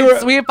 buddy.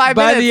 We have 5 minutes.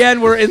 By the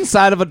end, we're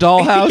inside of a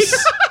dollhouse.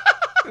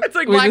 It's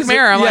like Black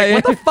Mirror. I'm like,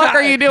 what the fuck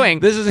are you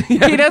doing?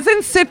 He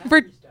doesn't sit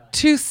for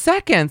 2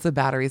 seconds. The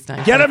battery's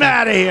dying. Get him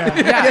out of here.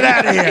 Get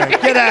out of here.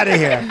 Get out of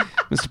here.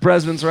 Mr.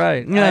 President's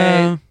right.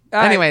 No.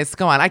 Anyways,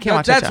 go on. I can't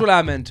watch that. That's what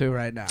I'm into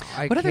right now.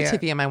 What other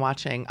TV am I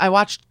watching? I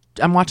watched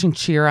I'm watching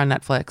Cheer on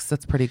Netflix.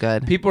 That's pretty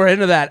good. People are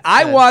into that.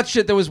 I watched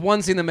it. There was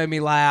one scene that made me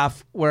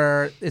laugh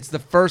where it's the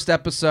first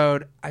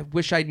episode. I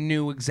wish I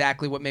knew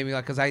exactly what made me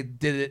laugh because I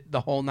did it the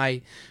whole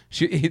night.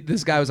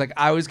 This guy was like,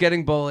 I was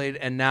getting bullied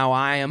and now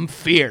I am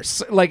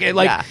fierce.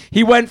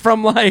 He went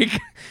from like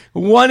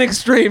one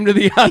extreme to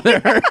the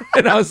other.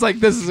 And I was like,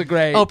 this is a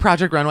great. Oh,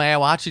 Project Runway I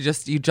watched.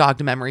 You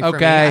jogged a memory for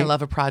me. I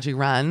love a Project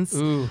Runs.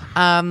 Ooh.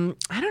 I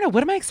don't know.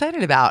 What am I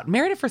excited about?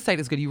 Married at First Sight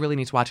is good. You really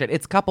need to watch it.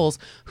 It's couples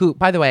who,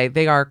 by the way,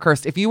 they are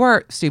cursed. If you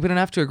are stupid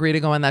enough to agree to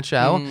go on that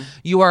show,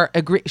 you are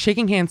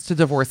shaking hands to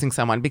divorcing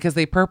someone because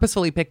they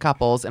purposefully pick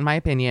couples, in my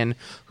opinion,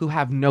 who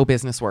have no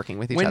business working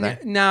with each other.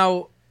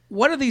 Now,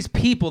 what are these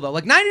people though?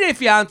 Like 90 Day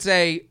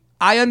Fiance,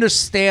 I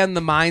understand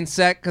the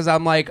mindset because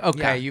I'm like,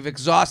 okay, you've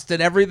exhausted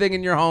everything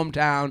in your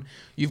hometown.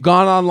 You've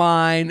gone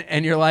online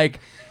and you're like,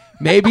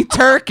 maybe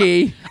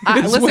Turkey.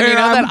 Listen, you know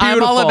that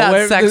I'm all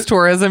about sex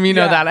tourism. You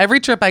know that. Every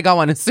trip I go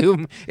on,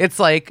 assume it's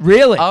like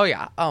really. Oh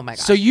yeah. Oh my god.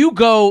 So you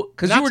go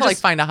because you were to just like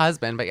find a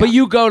husband, but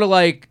you go to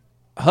like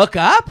hook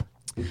up.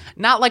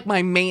 Not like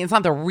my main. It's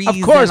not the reason.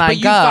 Of course, I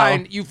but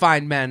go. you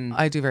find men.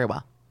 I do very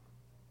well.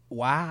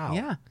 Wow.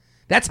 Yeah.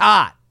 That's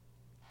hot.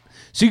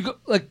 So you go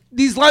like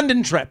these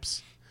London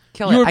trips.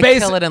 Kill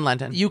it in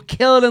London. You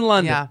kill it in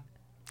London. Yeah.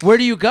 Where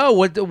do you go?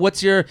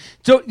 What's your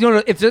so you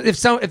know if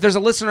there's a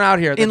listener out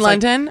here that's in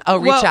London?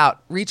 Like,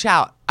 reach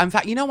out. In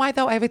fact, you know why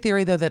though? I have a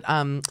theory though that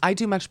I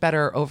do much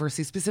better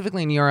overseas,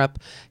 specifically in Europe,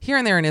 here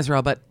and there in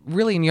Israel, but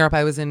really in Europe.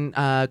 I was in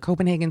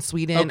Copenhagen,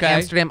 Sweden,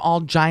 Amsterdam,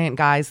 all giant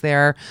guys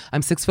there.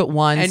 I'm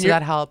 6'1", so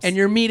that helps. And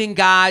you're meeting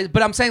guys,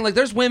 but I'm saying like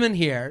there's women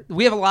here.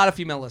 We have a lot of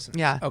female listeners.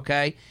 Yeah.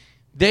 Okay.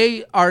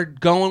 They are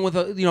going with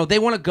they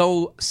want to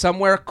go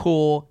somewhere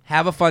cool,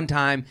 have a fun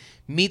time,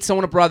 meet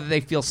someone abroad that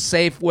they feel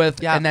safe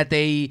with, and that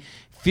they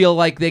feel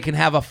like they can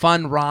have a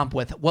fun romp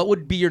with. What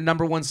would be your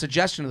number one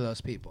suggestion to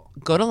those people?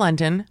 Go to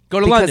London.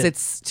 Because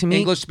it's, to me,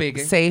 English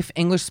speaking, safe,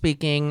 English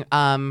speaking,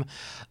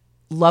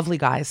 lovely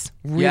guys,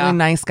 really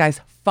nice guys,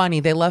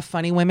 funny. They love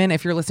funny women.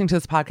 If you're listening to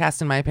this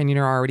podcast, in my opinion,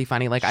 you're already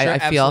funny. Like I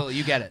feel absolutely.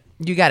 You get it.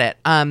 You get it.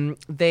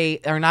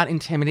 They are not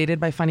intimidated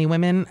by funny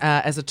women.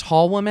 As a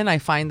tall woman, I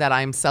find that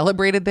I'm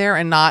celebrated there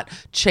and not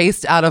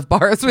chased out of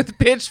bars with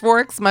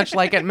pitchforks, much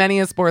like at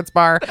many a sports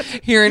bar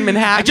here in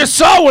Manhattan. I just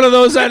saw one of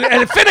those at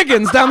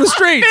Finnegan's down the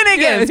street.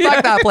 Finnegan's,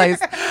 fuck that place.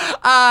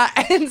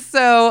 And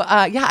so,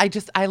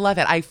 I love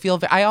it. I feel,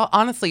 I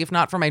honestly, if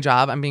not for my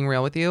job, I'm being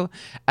real with you,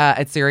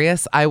 at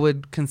Sirius, I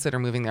would consider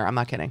moving there. I'm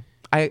not kidding.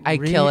 I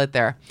really? Kill it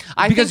there.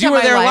 Because you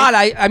were there a lot.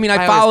 I mean,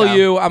 I follow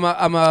you.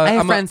 I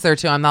have friends there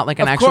too. I'm not like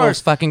an actual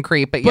fucking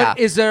creep, but yeah. But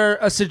is there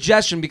a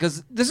suggestion?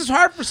 Because this is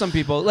hard for some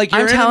people. Like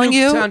you're in a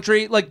new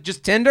country, like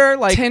just Tinder,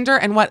 like Tinder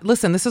and what?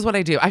 Listen, this is what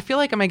I do. I feel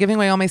like, am I giving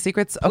away all my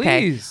secrets?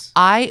 Please.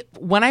 Okay.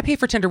 When I pay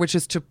for Tinder, which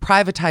is to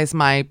privatize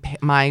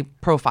my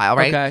profile,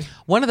 right? Okay.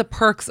 One of the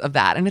perks of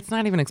that, and it's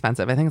not even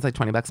expensive. I think it's like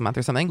 $20 a month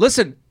or something.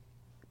 Listen.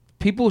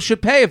 People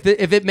should pay if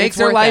it makes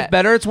their life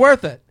better. It's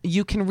worth it.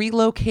 You can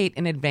relocate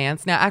in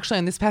advance. Now, actually,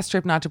 on this past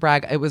trip, not to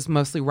brag, it was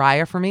mostly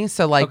Raya for me.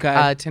 So,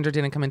 Tinder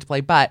didn't come into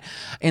play. But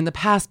in the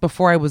past,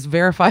 before I was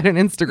verified on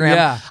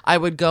Instagram, I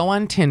would go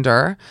on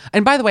Tinder.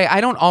 And by the way, I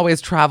don't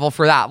always travel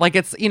for that. Like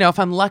it's if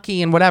I'm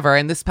lucky and whatever.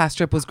 And this past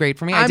trip was great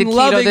for me. I did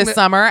keto this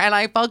summer, and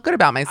I felt good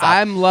about myself.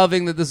 I'm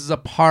loving that this is a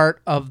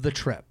part of the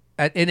trip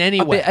in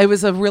any way. It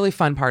was a really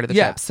fun part of the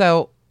trip.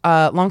 So.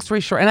 Long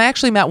story short, and I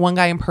actually met one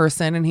guy in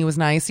person, and he was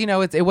nice.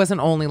 It wasn't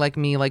only like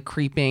me, like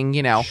creeping.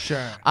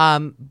 Sure.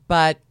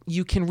 But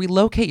you can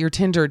relocate your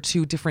Tinder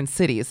to different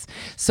cities.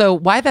 So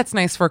why that's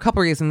nice for a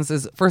couple reasons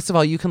is, first of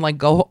all, you can like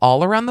go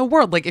all around the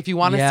world. Like if you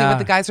want to see what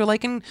the guys are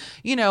like in,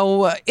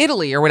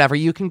 Italy or whatever,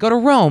 you can go to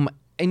Rome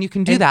and you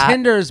can do that.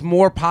 Tinder is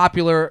more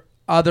popular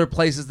other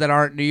places that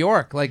aren't New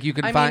York. Like you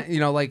can find,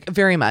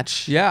 very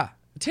much. Yeah.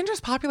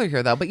 Tinder's popular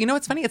here, though. But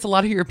it's funny. It's a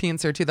lot of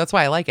Europeans here, too. That's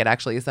why I like it,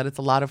 actually, is that it's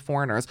a lot of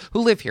foreigners who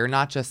live here,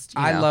 not just,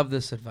 I love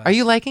this advice. Are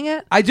you liking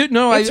it? I do.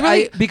 No,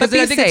 because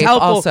I think it's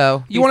helpful.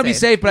 Also, you want to be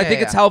safe, but I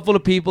think it's helpful to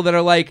people that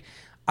are like,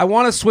 I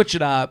want to switch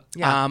it up.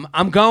 Yeah.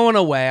 I'm going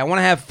away. I want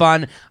to have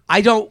fun.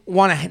 I don't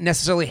want to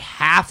necessarily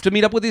have to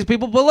meet up with these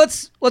people, but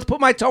let's put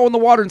my toe in the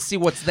water and see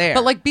what's there.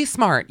 But be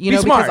smart,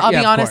 because I'll be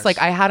honest,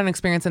 I had an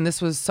experience, and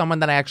this was someone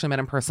that I actually met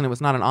in person. It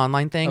was not an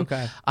online thing.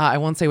 Okay. I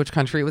won't say which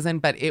country it was in,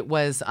 but it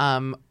was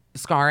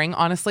scarring,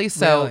 honestly.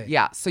 So really?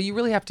 So you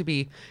really have to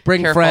be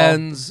bring careful.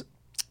 Friends.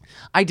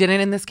 I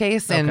didn't in this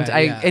case, and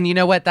and you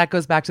know what? That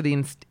goes back to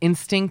the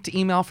instinct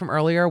email from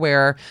earlier,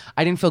 where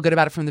I didn't feel good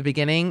about it from the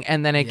beginning,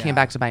 and then it came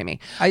back to bite me.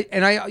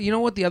 You know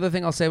what? The other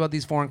thing I'll say about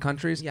these foreign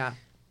countries,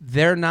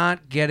 they're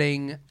not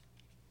getting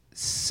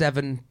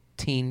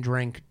 17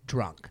 drink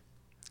drunk.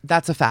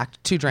 That's a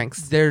fact. 2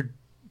 drinks. They're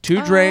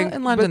 2 drink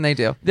in London. They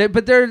do,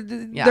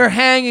 they're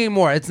hanging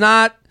more. It's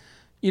not.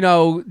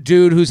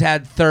 Dude who's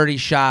had 30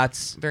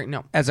 shots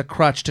as a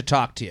crutch to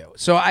talk to you.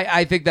 So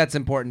I think that's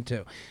important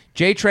too.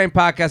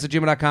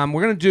 JTrainPodcast@gmail.com.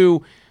 We're going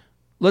to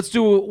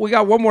we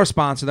got one more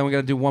sponsor, then we're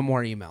going to do one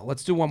more email.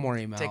 Let's do one more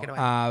email. Take it away.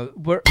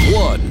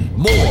 One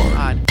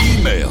more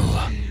email.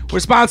 We're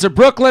sponsored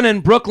Brooklyn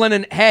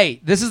and hey,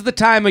 this is the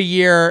time of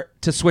year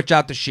to switch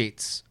out the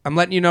sheets. I'm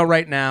letting you know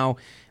right now.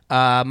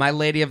 My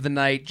lady of the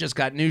night just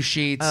got new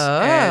sheets.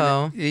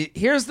 Oh. And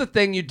here's the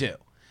thing you do.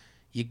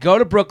 You go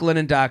to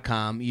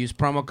brooklinen.com, use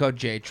promo code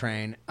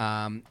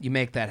JTrain, you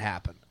make that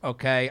happen,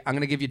 okay? I'm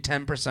going to give you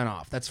 10%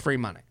 off. That's free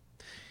money.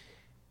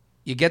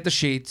 You get the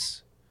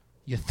sheets,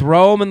 you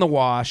throw them in the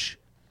wash,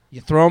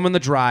 you throw them in the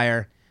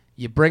dryer,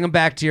 you bring them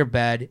back to your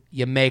bed,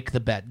 you make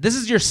the bed. This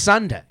is your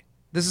Sunday.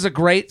 This is a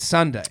great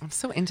Sunday. I'm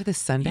so into this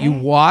Sunday. You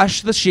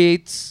wash the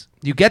sheets,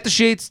 you get the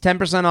sheets,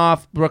 10%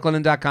 off,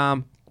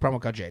 brooklinen.com,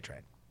 promo code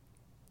JTrain.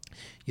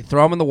 You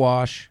throw them in the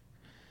wash,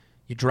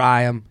 you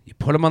dry them, you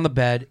put them on the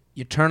bed,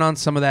 you turn on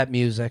some of that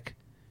music.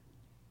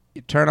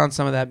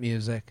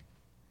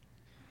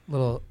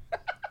 Little.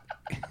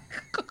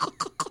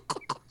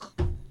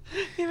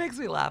 He makes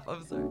me laugh.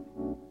 I'm sorry.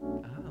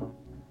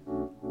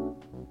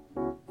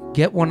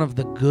 Get one of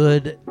the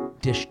good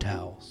dish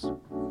towels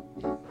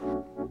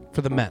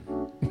for the men.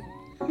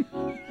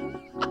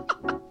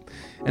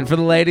 And for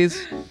the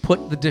ladies,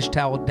 put the dish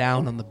towel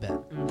down on the bed.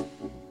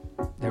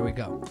 There we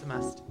go. It's a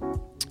must.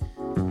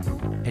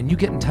 And you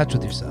get in touch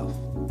with yourself.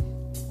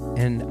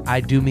 And I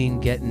do mean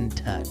get in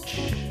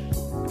touch.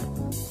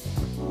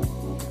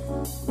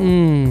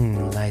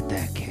 Light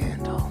that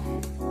candle.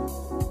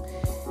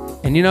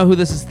 And you know who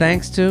this is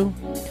thanks to?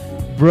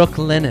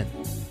 Brooklinen.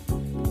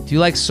 Do you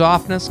like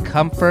softness,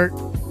 comfort,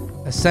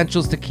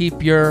 essentials to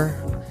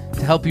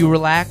help you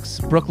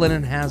relax?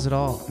 Brooklinen has it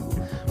all.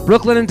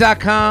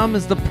 Brooklinen.com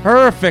is the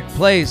perfect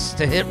place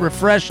to hit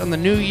refresh on the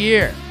new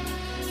year.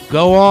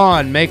 Go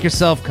on, make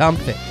yourself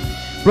comfy.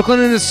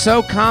 Brooklinen is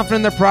so confident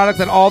in their product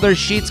that all their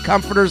sheets,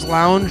 comforters,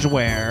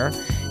 loungewear,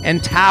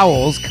 and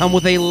towels come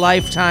with a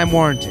lifetime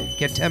warranty.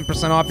 Get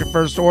 10% off your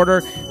first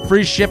order,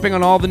 free shipping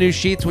on all the new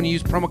sheets when you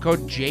use promo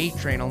code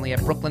JTrain only at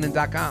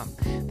brooklinen.com.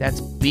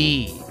 That's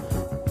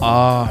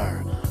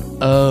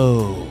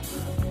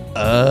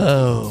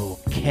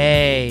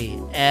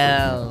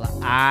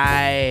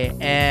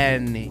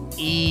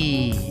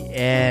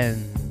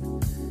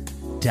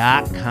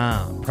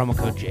Promo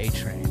code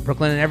JTrain.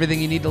 Brooklyn and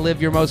everything you need to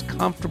live your most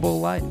comfortable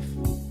life.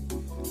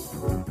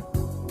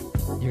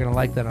 You're going to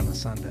like that on a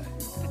Sunday.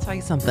 I'll tell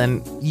you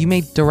something. You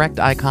made direct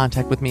eye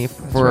contact with me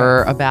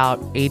for about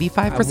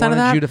 85% of that. I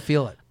wanted you to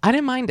feel it. I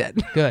didn't mind it.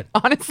 Good.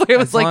 Honestly, I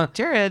was like,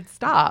 Jared,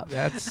 stop.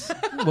 That's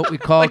what we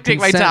call like, take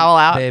my consent, towel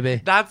out.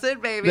 baby. That's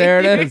it, baby. There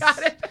it is.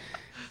 Got it.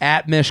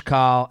 At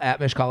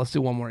Mishkal. Let's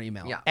do one more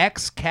email. Yeah.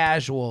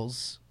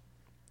 Ex-casuals.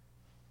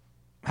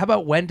 How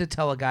about when to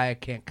tell a guy I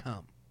can't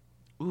come?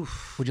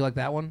 Oof. Would you like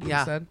that one? Yeah.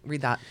 Instead?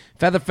 Read that.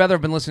 Feather,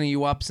 I've been listening to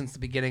you up since the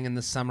beginning, and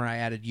this summer I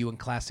added you and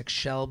Classic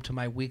Shelb to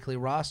my weekly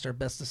roster.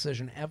 Best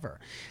decision ever.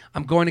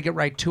 I'm going to get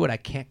right to it. I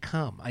can't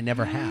come. I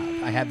never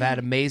have. I have had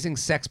amazing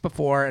sex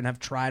before and have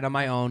tried on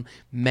my own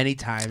many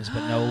times,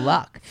 but no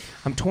luck.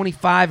 I'm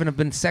 25 and have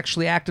been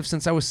sexually active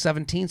since I was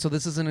 17, so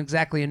this isn't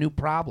exactly a new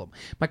problem.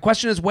 My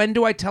question is, when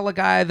do I tell a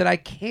guy that I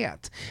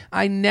can't?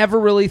 I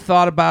never really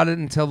thought about it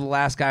until the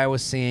last guy I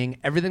was seeing.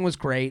 Everything was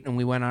great, and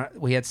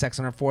we had sex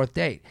on our fourth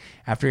date.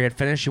 After he had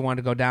finished, he wanted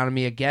to go down on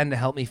me again to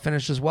help me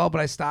finish as well, but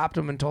I stopped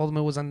him and told him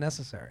it was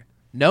unnecessary.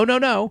 No.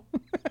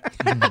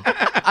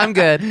 I'm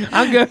good. Yeah,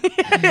 I'm good.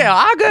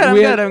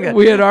 I'm good.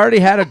 We had already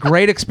had a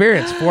great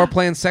experience.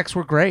 Foreplay and sex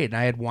were great, and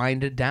I had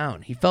winded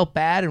down. He felt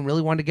bad and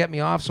really wanted to get me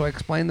off, so I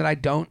explained that I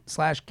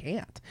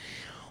don't/can't.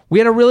 We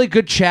had a really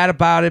good chat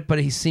about it, but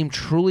he seemed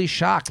truly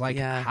shocked.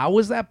 How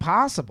was that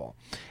possible?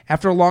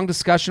 After a long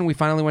discussion, we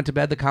finally went to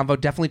bed. The convo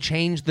definitely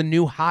changed the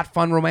new hot,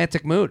 fun,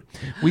 romantic mood.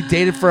 We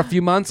dated for a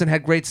few months and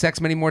had great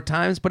sex many more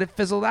times, but it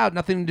fizzled out.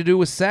 Nothing to do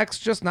with sex,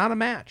 just not a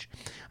match.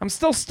 I'm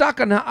still stuck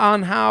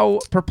on how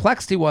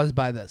perplexed he was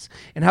by this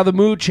and how the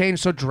mood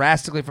changed so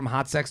drastically from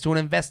hot sex to an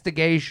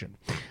investigation.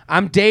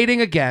 I'm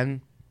dating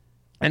again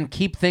and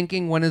keep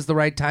thinking when is the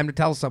right time to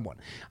tell someone.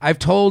 I've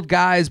told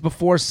guys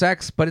before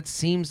sex, but it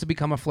seems to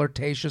become a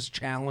flirtatious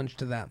challenge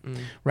to them,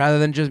 rather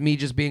than just me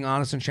being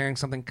honest and sharing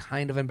something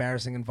kind of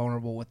embarrassing and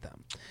vulnerable with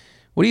them.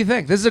 What do you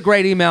think? This is a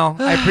great email.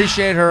 I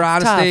appreciate her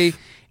honesty.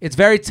 Tough. It's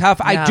very tough.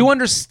 Yeah. I do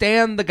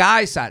understand the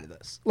guy side of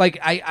this.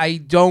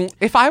 I don't...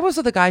 If I was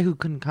with a guy who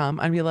couldn't come,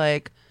 I'd be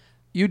like...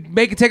 You'd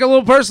make it take a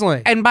little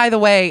personally. And by the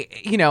way,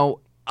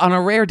 on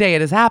a rare day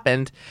it has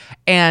happened,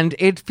 and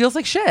it feels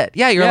like shit.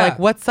 Yeah, you're like,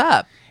 what's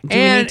up? Do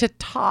we need to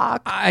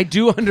talk? I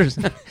do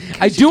understand.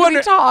 Can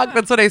we talk?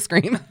 That's what I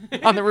scream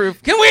on the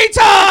roof. Can we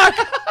talk?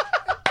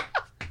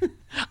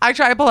 I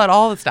try to pull out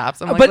all the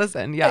stops. I'm like,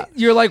 listen, yeah.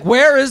 You're like,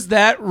 where is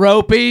that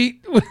ropey?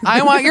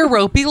 I want your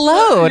ropey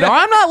load, or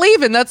I'm not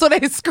leaving. That's what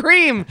I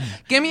scream.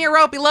 Give me your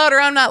ropey load, or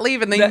I'm not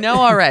leaving. They know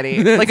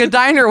already. Like a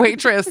diner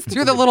waitress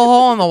through the little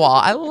hole in the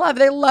wall.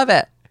 They love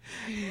it.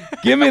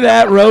 Give me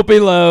that ropey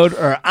load,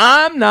 or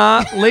I'm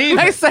not leaving.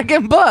 My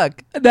second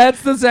book.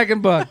 That's the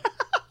second book.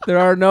 There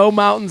are no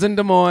mountains in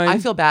Des Moines. I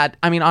feel bad.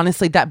 I mean,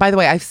 honestly, by the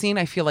way, I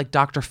feel like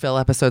Dr. Phil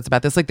episodes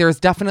about this. Like, there's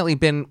definitely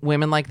been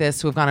women like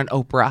this who have gone on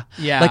Oprah.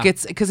 Yeah. Like,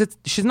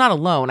 she's not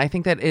alone. I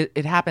think that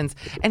it happens.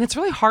 And it's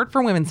really hard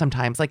for women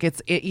sometimes. Like,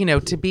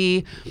 to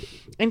be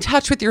in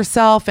touch with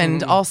yourself,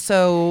 and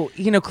also,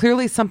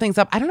 clearly something's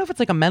up. I don't know if it's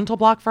like a mental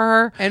block for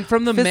her. And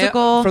from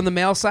the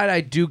male side,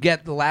 I do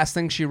get the last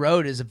thing she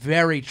wrote is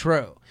very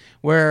true.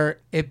 Where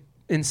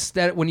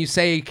instead, when you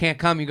say you can't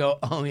come, you go,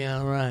 oh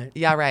yeah, right.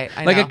 Yeah, right.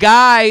 I like know. a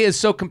guy is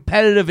so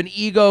competitive and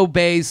ego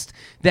based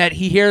that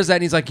he hears that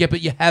and he's like, yeah,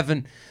 but you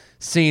haven't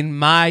seen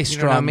my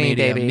strong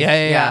medium. baby.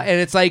 Yeah. And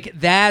it's like,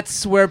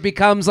 that's where it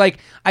becomes like,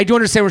 I do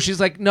understand where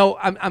she's like, no,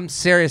 I'm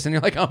serious. And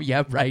you're like, oh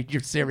yeah, right.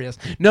 You're serious.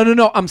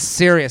 No, I'm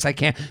serious. I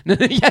can't.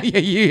 yeah.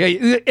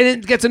 And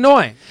it gets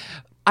annoying.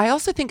 I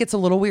also think it's a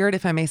little weird,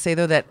 if I may say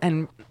though, that,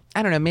 and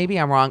I don't know, maybe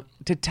I'm wrong,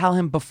 to tell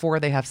him before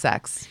they have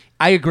sex.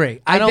 I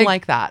agree. I don't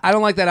like that. I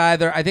don't like that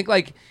either. I think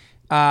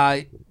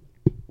I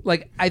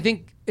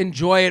think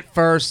enjoy it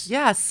first.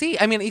 Yeah, see,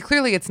 I mean,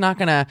 clearly it's not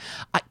gonna.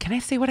 Can I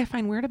say what I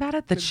find weird about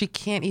it? That she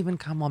can't even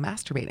come while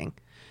masturbating.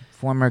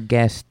 Former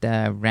guest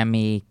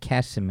Remy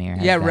Casimir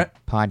has a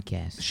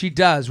podcast. She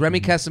does. Remy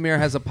Casimir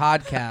has a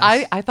podcast.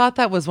 I thought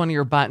that was one of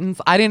your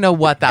buttons. I didn't know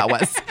what that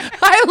was.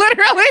 I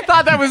literally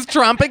thought that was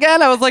Trump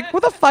again. I was like,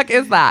 what the fuck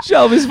is that?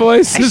 Shelby's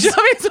voice.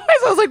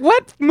 I was like,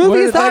 what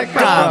movie is that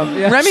from?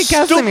 Yeah. Remy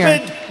Casimir.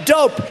 Stupid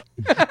dope.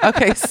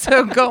 Okay,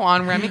 so go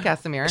on, Remy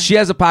Casimir. She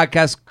has a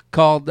podcast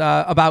called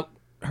about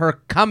her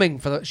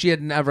coming she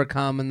had never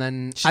come, and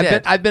then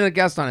I've been a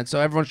guest on it, so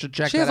everyone should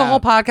check. She that has a whole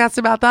podcast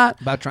about that.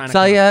 About trying to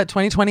tell you,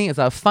 2020 is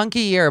a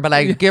funky year, but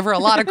I give her a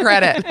lot of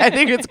credit. I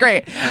think it's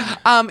great.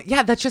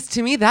 Yeah, that's just,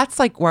 to me, that's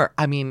like where,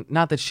 I mean,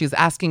 not that she's not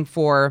asking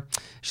for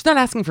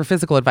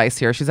physical advice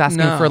here. She's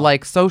asking for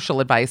like social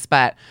advice,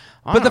 but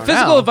the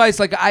physical advice,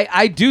 like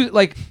I do,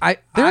 like I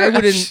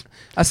wouldn't.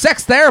 A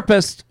sex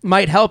therapist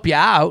might help you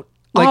out.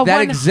 Like that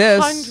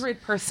exists.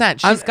 100%.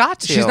 She's got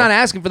to. She's not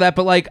asking for that,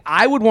 but like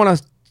I would want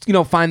to,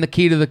 find the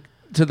key to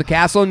the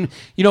castle, and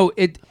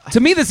to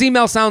me this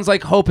email sounds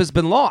like hope has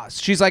been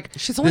lost. She's like,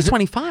 she's only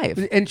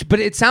 25, but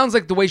it sounds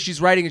like the way she's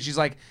writing it, she's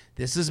like,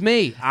 this is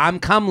me, I'm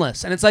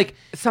cumless, and it's like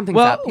something's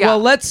up. Yeah. Well,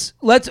 let's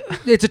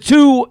it's a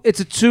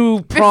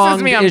two-pronged This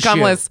is me, I'm issue.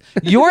 cumless.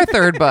 Your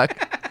third book,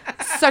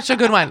 such a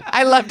good one.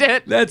 I loved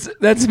it.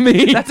 That's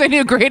me. That's a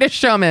new Greatest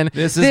Showman.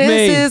 This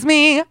is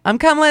me. I'm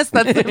cumless.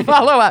 That's the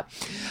follow-up.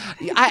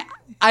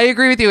 I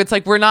agree with you. It's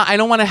like I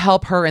don't want to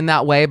help her in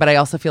that way, but I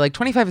also feel like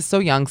 25 is so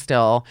young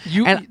still.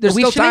 There's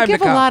still time to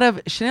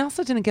come. She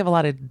also didn't give a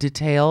lot of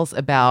details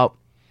about,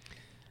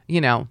 I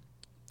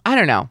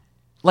don't know.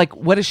 Like,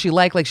 what is she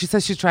like? Like, she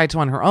says she's tried to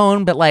on her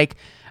own, but like,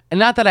 and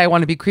not that I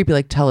want to be creepy,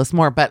 like, tell us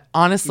more, but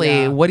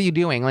honestly, what are you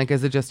doing? Like,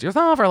 is it just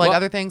yourself or like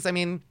other things? I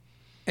mean,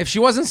 if she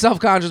wasn't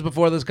self-conscious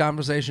before this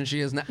conversation,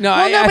 she is now. No,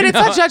 but it's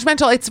not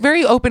judgmental. It's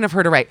very open of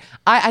her to write.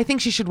 I think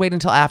she should wait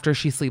until after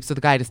she sleeps with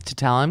the guy to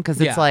tell him, because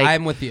it's like,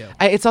 I'm with you.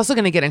 It's also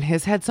going to get in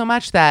his head so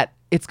much that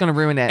it's going to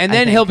ruin it. And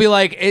then he'll be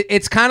like,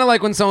 it's kind of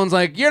like when someone's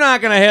like, you're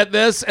not going to hit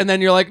this. And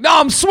then you're like, no,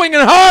 I'm swinging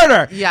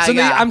harder. Yeah, so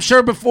I'm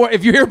sure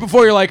if you're here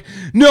before, you're like,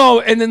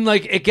 no. And then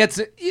like it gets,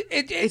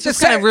 it's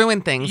just going to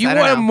ruin things. You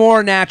want a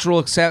more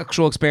natural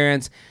sexual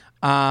experience.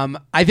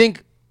 I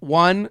think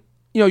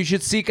you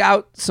should seek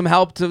out some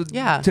help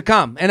to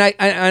come. And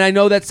I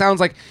know that sounds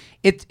like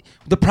it.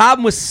 The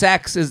problem with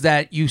sex is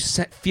that you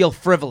feel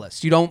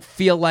frivolous. You don't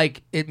feel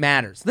like it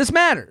matters. This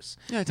matters.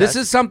 Yeah, this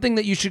is something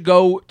that you should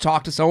go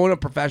talk to someone, a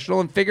professional,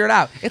 and figure it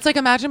out. It's like,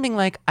 imagine being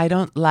like, I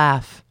don't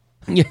laugh.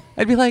 Yeah.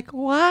 I'd be like,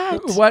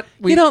 what? What?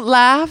 You don't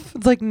laugh?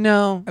 It's like,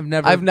 no.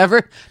 I've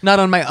never, not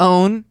on my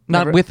own,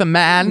 not with a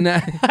man.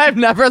 I've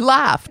never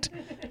laughed.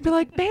 I'd be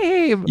like,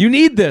 babe. You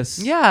need this.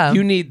 Yeah.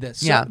 You need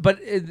this. Yeah. But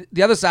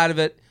the other side of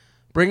it,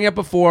 bringing up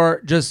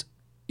before, just,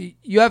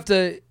 you have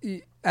to,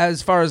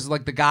 as far as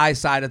like the guy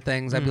side of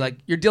things, I'd be like,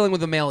 you're dealing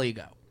with a male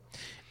ego,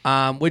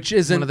 which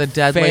isn't one of the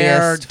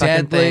deadliest,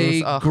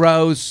 deadly,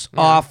 gross,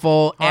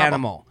 awful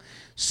animal.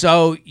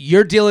 So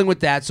you're dealing with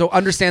that. So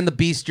understand the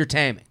beast you're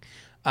taming.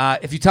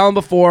 If you tell him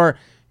before,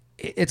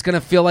 it's going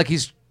to feel like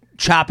he's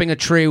chopping a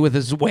tree with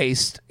his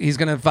waist. He's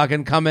going to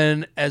fucking come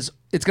in it's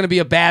going to be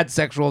a bad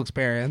sexual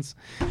experience.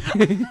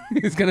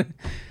 He's going to...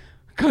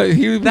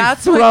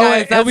 That's how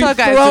guys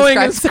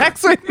describe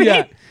sex with me.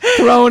 Yeah,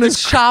 throwing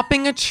his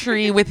chopping a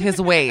tree with his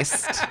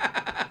waist.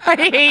 I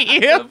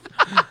hate you.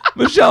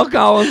 Michelle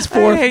Collins'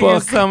 fourth I hate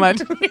book. You so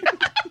much.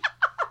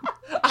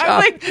 I'm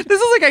like,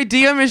 this is like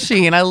Idea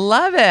Machine. I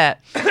love it.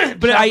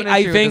 But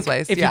I think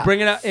if you bring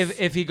it up,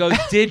 if he goes,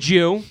 did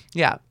you?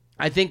 Yeah.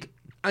 I think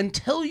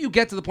until you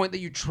get to the point that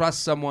you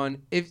trust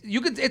someone,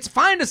 it's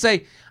fine to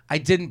say, I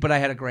didn't, but I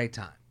had a great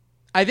time.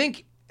 I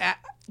think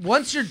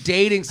once you're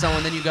dating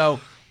someone, then you go,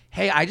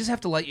 hey, I just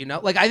have to let you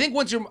know. Like, I think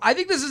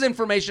this is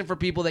information for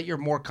people that you're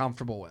more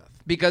comfortable with,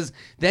 because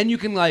then you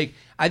can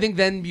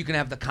then you can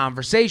have the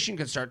conversation, you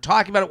can start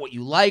talking about it, what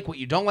you like, what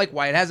you don't like,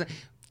 why it hasn't.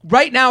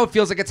 Right now, it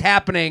feels like it's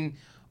happening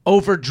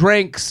over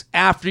drinks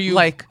after you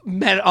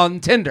met on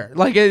Tinder.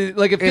 Like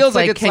it feels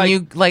like it's can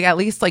you at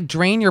least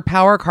drain your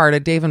power card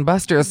at Dave &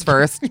 Buster's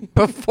first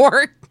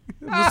before.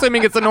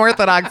 Assuming it's an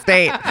Orthodox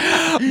date,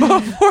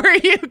 before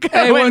you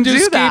go and do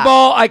skee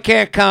ball, I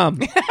can't come.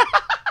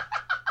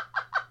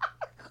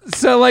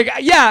 So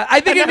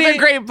I think another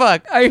great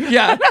book.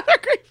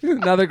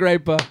 Another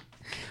great book.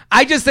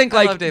 I just think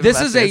like this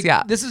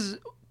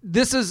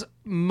Buster's, is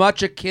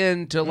much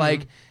akin to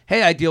like,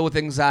 hey, I deal with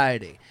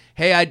anxiety.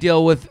 Hey, I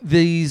deal with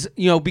these,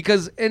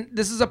 because and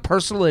this is a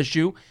personal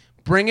issue.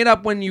 Bring it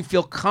up when you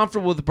feel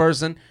comfortable with the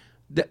person.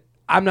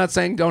 I'm not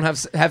saying don't have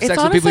sex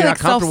with people you're not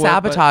comfortable with.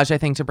 It's self-sabotage, I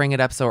think, to bring it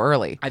up so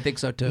early. I think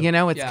so, too.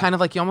 It's kind of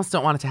like you almost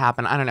don't want it to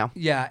happen. I don't know.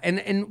 Yeah,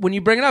 and when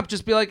you bring it up,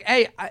 just be like,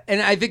 hey,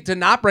 and I think to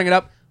not bring it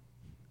up,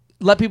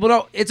 let people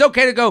know. It's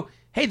okay to go,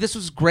 hey, this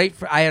was great.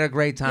 I had a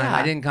great time. Yeah.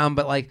 I didn't come,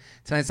 but like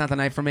tonight's not the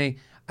night for me.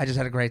 I just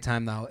had a great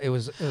time, though. It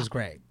was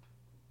great.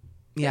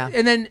 Yeah.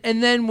 And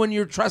then when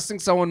you're trusting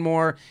someone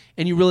more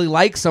and you really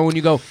like someone,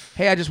 you go,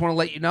 hey, I just want to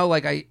let you know,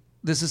 like,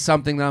 this is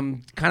something that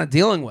I'm kind of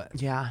dealing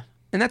with. Yeah.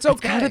 And that's okay.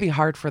 It's got to be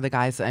hard for the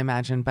guys, I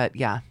imagine, but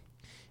yeah.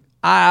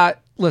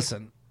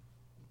 Listen,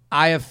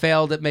 I have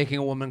failed at making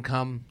a woman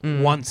come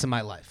once in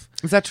my life.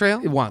 Is that true?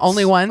 Once.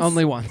 Only once?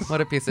 Only once.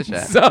 What a piece of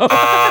shit. So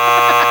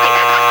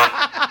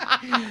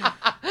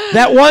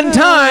that one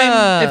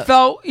time, it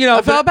felt,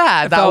 it felt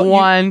bad.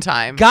 One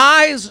time.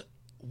 Guys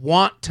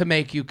want to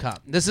make you come.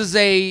 This is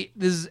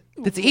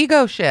it's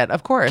ego shit,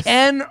 of course.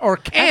 Can or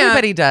can't.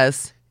 Everybody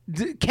does.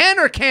 Can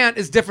or can't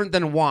is different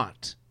than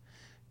want.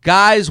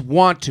 Guys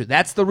want to.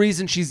 That's the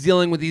reason she's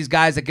dealing with these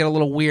guys that get a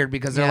little weird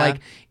because they're like,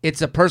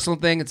 it's a personal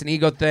thing, it's an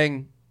ego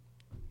thing.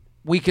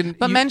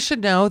 Men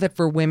should know that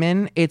for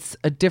women, it's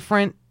a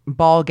different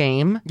ball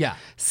game. Yeah.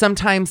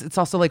 Sometimes it's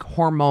also like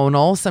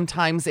hormonal.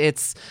 Sometimes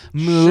it's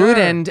mood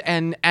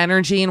and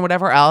energy and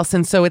whatever else.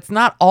 And so it's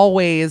not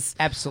always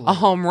absolutely a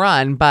home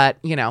run, but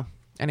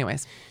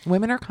anyways,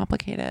 women are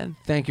complicated.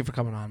 Thank you for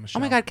coming on, Michelle.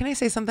 Oh my God, can I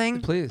say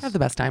something? Please. I have the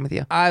best time with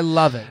you. I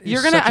love it.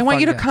 I want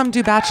you to come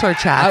do Bachelor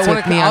chats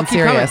with me on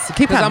Sirius.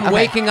 Keep coming. Because I'm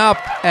waking up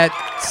at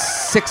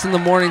 6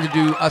 a.m. to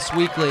do Us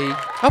Weekly.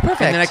 Oh,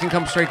 perfect. And then I can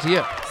come straight to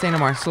you. Say no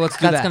more. So let's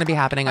do that. That's going to be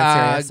happening on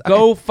Sirius.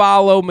 Go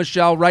follow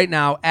Michelle right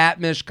now at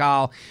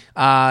Mishkal.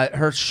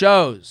 Her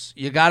shows,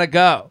 you got to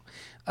go.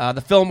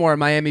 The Fillmore in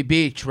Miami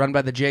Beach, run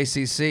by the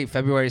JCC,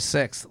 February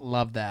 6th.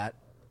 Love that.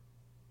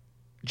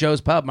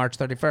 Joe's Pub, March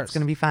 31st. It's going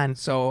to be fun.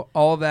 So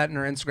all of that in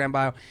her Instagram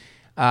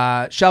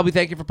bio. Shelby,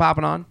 thank you for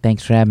popping on.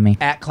 Thanks for having me.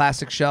 At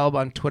Classic Shelb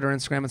on Twitter,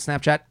 Instagram, and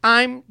Snapchat.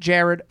 I'm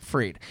Jared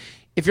Freed.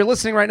 If you're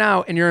listening right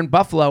now and you're in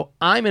Buffalo,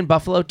 I'm in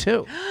Buffalo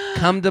too.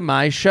 Come to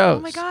my shows.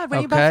 Oh my God, when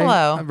are you in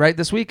Buffalo? Right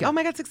this weekend. Oh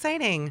my God, it's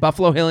exciting.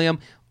 Buffalo Helium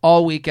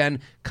all weekend.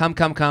 Come.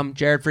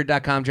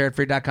 JaredFreed.com,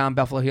 JaredFreed.com,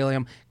 Buffalo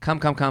Helium. Come.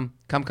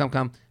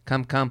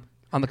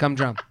 On the come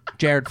drum.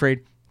 Jared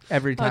Freed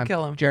every time. I'll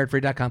kill him.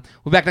 JaredFreed.com.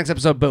 We'll be back next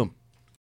episode. Boom.